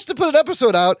still managed to put an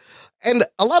episode out, and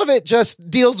a lot of it just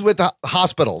deals with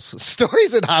hospitals,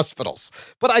 stories in hospitals.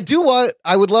 But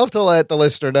I would love to let the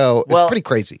listener know it's pretty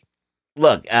crazy.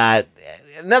 Look,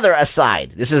 another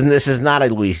aside. This is not a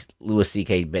Louis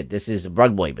C.K. bit. This is a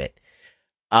Rug Boy bit.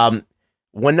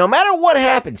 When no matter what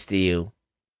happens to you,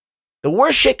 the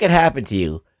worst shit could happen to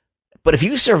you. But if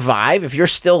you survive, if you're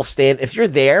still if you're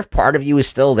there, part of you is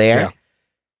still there,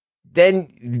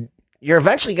 then you're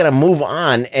eventually going to move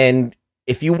on. And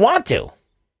if you want to,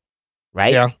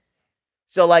 right? Yeah.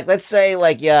 So, like, let's say,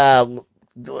 like,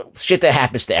 shit that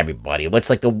happens to everybody. What's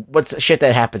shit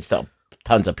that happens to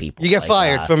tons of people? You get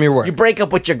fired from your work. You break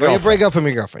up with your girlfriend. You break up from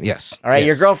your girlfriend, yes. All right, yes.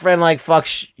 Your girlfriend, like,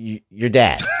 fucks your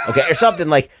dad, okay? Or something,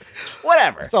 like,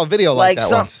 whatever. I saw a video like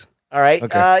that once. All right,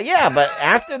 okay. Yeah, but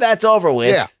after that's over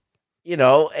with, you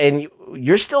know, and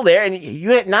you're still there,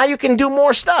 and now you can do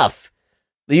more stuff.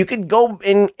 You could go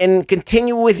and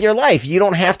continue with your life. You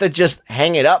don't have to just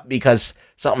hang it up because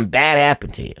something bad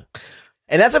happened to you.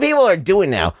 And that's what people are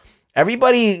doing now.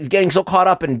 Everybody's getting so caught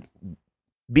up in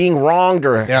being wronged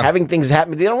or having things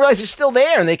happen. They don't realize they're still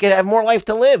there and they can have more life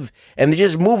to live and they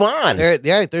just move on.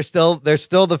 There's still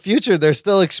the future. There's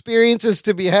still experiences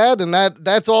to be had, and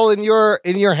that's all in your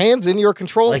hands, in your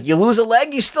control. Like, you lose a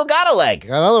leg, you still got a leg.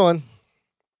 Got another one.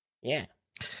 Yeah.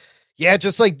 Yeah,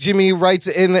 just like Jimmy writes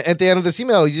at the end of this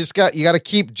email, you got to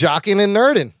keep jocking and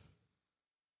nerding.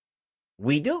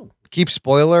 We do. Keep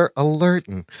spoiler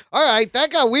alerting. All right,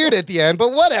 that got weird at the end,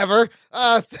 but whatever.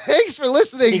 Thanks for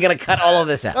listening. You're going to cut all of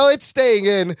this out. Oh, it's staying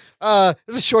in.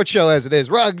 It's a short show as it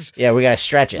is. Ruggs. Yeah, we got to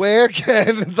stretch it. Where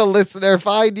can the listener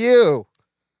find you?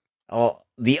 Oh,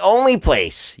 the only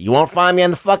place. You won't find me on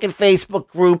the fucking Facebook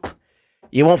group.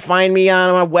 You won't find me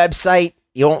on my website.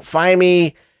 You won't find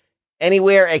me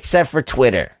anywhere except for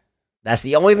Twitter. That's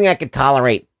the only thing I can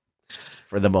tolerate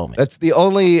for the moment. That's the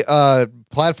only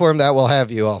platform that will have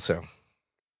you also.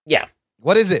 Yeah.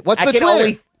 What is it? What's the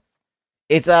Twitter?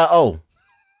 It's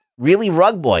Really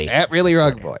Rug Boy. At Really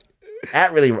Rug Boy.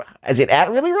 Is it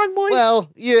at Really Rug Boy? Well,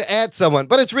 you add someone,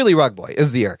 but it's Really Rug Boy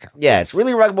is the account. Yeah, it's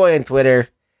Really Rug Boy on Twitter.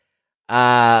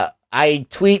 I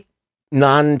tweet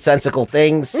nonsensical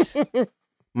things.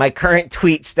 My current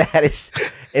tweet status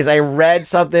is I read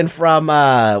something from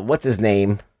what's his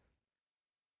name?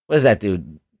 What is that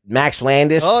dude? Max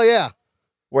Landis. Oh yeah,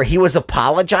 where he was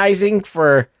apologizing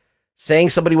for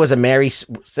saying somebody was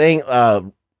saying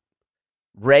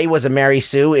Rey was a Mary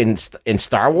Sue in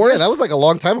Star Wars. Yeah, that was like a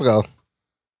long time ago.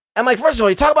 I'm like, first of all,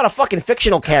 you talk about a fucking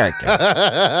fictional character.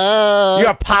 You're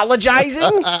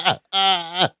apologizing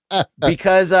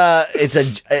because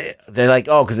they're like,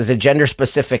 oh, because it's a gender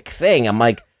specific thing. I'm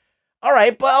like, all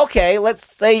right, but okay,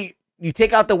 let's say you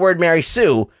take out the word Mary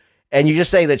Sue and you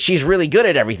just say that she's really good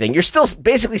at everything, you're still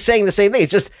basically saying the same thing.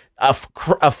 It's just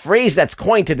a phrase that's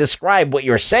coined to describe what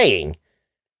you're saying.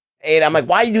 And I'm like,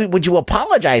 would you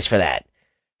apologize for that?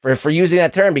 For using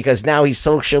that term because now he's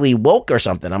socially woke or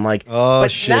something. I'm like, oh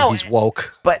shit, he's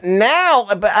woke. But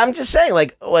I'm just saying,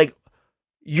 like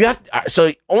you have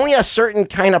so only a certain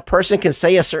kind of person can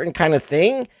say a certain kind of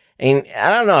thing, and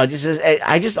I don't know.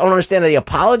 I just don't understand the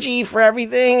apology for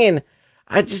everything, and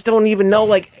I just don't even know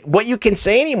like what you can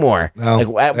say anymore. No,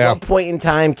 like at what point in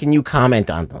time can you comment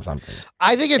on something?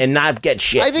 I think it's and not get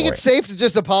shit. I think it's safe to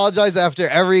just apologize after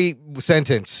every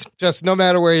sentence, just no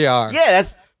matter where you are. Yeah,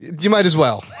 you might as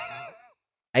well.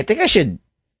 I think I should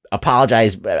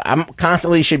apologize. I'm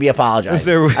constantly should be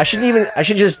apologizing. I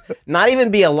should just not even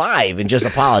be alive and just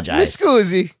apologize.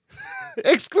 Exclusi.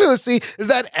 Is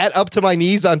that at Up to My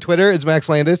Knees on Twitter? Is Max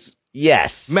Landis?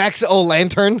 Yes. Max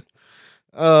O'Lantern?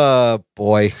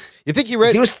 Boy. You think he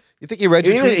read your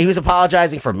tweet? He was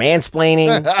apologizing for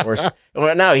mansplaining.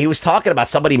 or no, he was talking about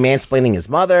somebody mansplaining his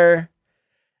mother.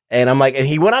 And I'm like, and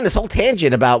he went on this whole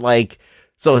tangent about like,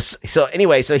 so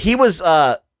anyway, so he was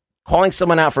calling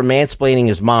someone out for mansplaining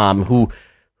his mom,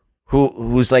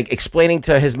 who's like explaining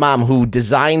to his mom who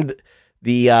designed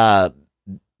the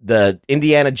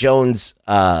Indiana Jones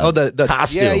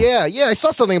costume. Yeah. I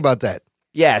saw something about that.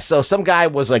 Yeah, so some guy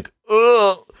was like,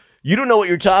 "Oh, you don't know what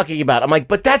you're talking about." I'm like,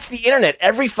 "But that's the internet.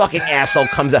 Every fucking asshole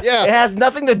comes out. Yeah. It has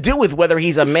nothing to do with whether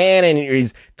he's a man and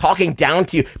he's talking down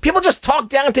to you. People just talk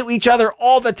down to each other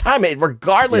all the time,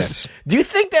 regardless. Yes. Do you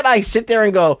think that I sit there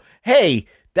and go, "Hey,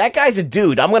 that guy's a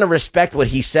dude. I'm going to respect what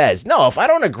he says." No, if I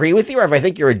don't agree with you or if I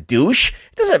think you're a douche,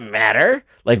 it doesn't matter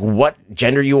like what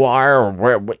gender you are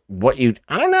or what you,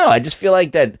 I don't know. I just feel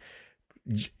like that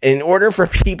in order for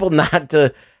people not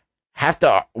to have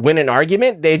to win an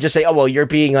argument, they just say, "Oh, well, you're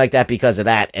being like that because of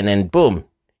that." And then boom,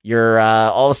 you're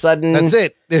all of a sudden. That's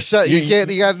it. They're shut. You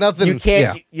got nothing. You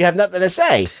can't, you have nothing to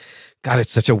say. God,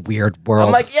 it's such a weird world.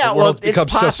 I'm like, yeah, the world's become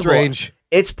so strange.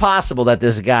 It's possible that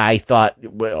this guy thought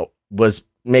was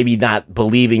maybe not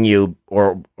believing you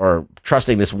or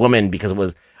trusting this woman because it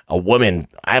was a woman.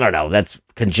 I don't know. That's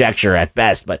conjecture at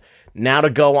best. But now to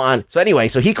go on. So anyway,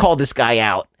 so he called this guy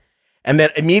out. And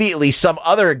then immediately some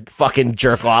other fucking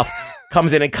jerk off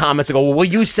comes in and comments and go, "Well,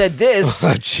 you said this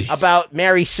about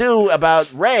Mary Sue,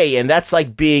 about Ray, and that's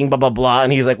like being blah, blah, blah."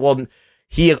 And he's like, well,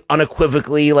 he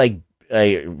unequivocally like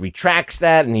retracts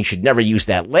that and he should never use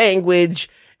that language.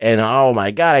 And oh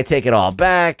my God, I take it all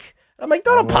back. I'm like,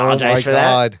 don't apologize for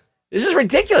that. This is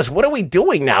ridiculous. What are we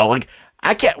doing now? Like,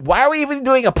 I can't. Why are we even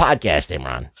doing a podcast,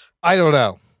 Imran? I don't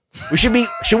know. Should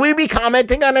we be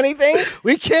commenting on anything?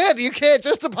 We can't. You can't.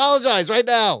 Just apologize right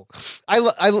now.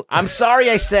 I'm sorry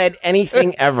I said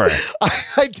anything ever.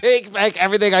 I take back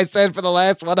everything I said for the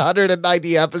last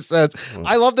 190 episodes.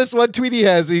 I love this one tweet he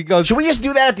has. He goes, "Should we just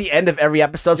do that at the end of every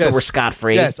episode so we're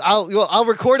scot-free?" Yes, I'll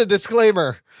record a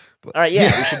disclaimer. All right, yeah,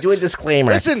 we should do a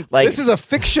disclaimer. Listen, this is a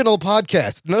fictional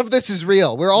podcast. None of this is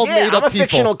real. We're all made up people.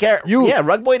 Fictional character.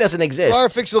 Rug Boy doesn't exist. You are a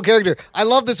fictional character. I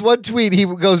love this one tweet. He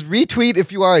goes, "Retweet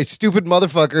if you are a stupid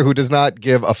motherfucker who does not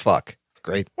give a fuck." It's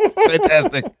great. It's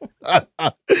fantastic.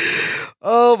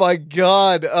 Oh my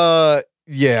God.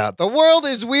 Yeah, the world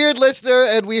is weird, listener,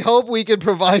 and we hope we can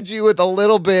provide you with a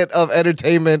little bit of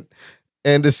entertainment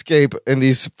and escape in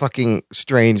these fucking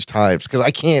strange times. Because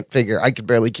I can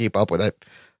barely keep up with it.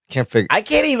 I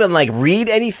can't even like read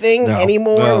anything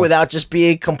anymore without just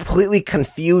being completely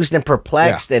confused and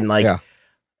perplexed and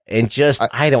just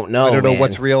I don't know. I don't know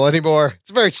what's real anymore.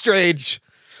 It's very strange.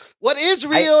 What is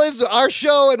real is our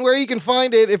show and where you can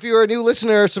find it. If you're a new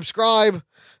listener, subscribe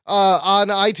on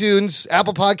iTunes,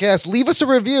 Apple Podcasts. Leave us a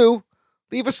review.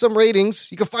 Leave us some ratings.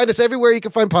 You can find us everywhere you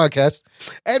can find podcasts.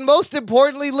 And most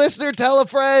importantly, listener, tell a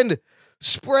friend.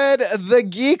 Spread the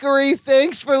geekery.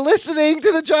 Thanks for listening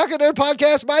to the Jock and Nerd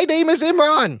Podcast. My name is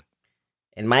Imran.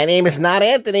 And my name is not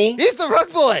Anthony. He's the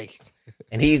Rug Boy.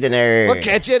 And he's the nerd. We'll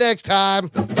catch you next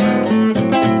time.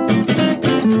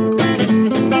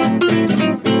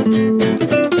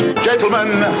 Gentlemen,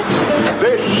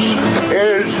 this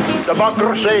is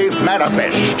Democracy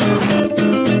Manifest.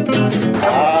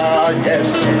 Ah,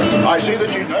 yes. I see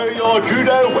that you know your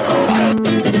judo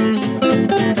well.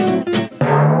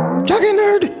 Jock and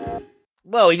Nerd.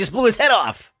 Whoa, he just blew his head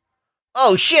off.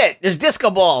 Oh, shit. There's disco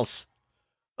balls.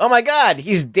 Oh, my God.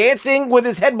 He's dancing with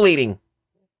his head bleeding.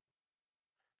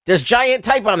 There's giant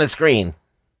type on the screen.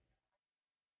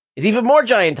 There's even more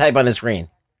giant type on the screen.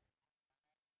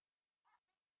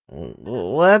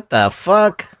 What the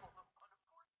fuck?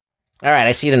 All right,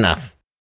 I see it enough.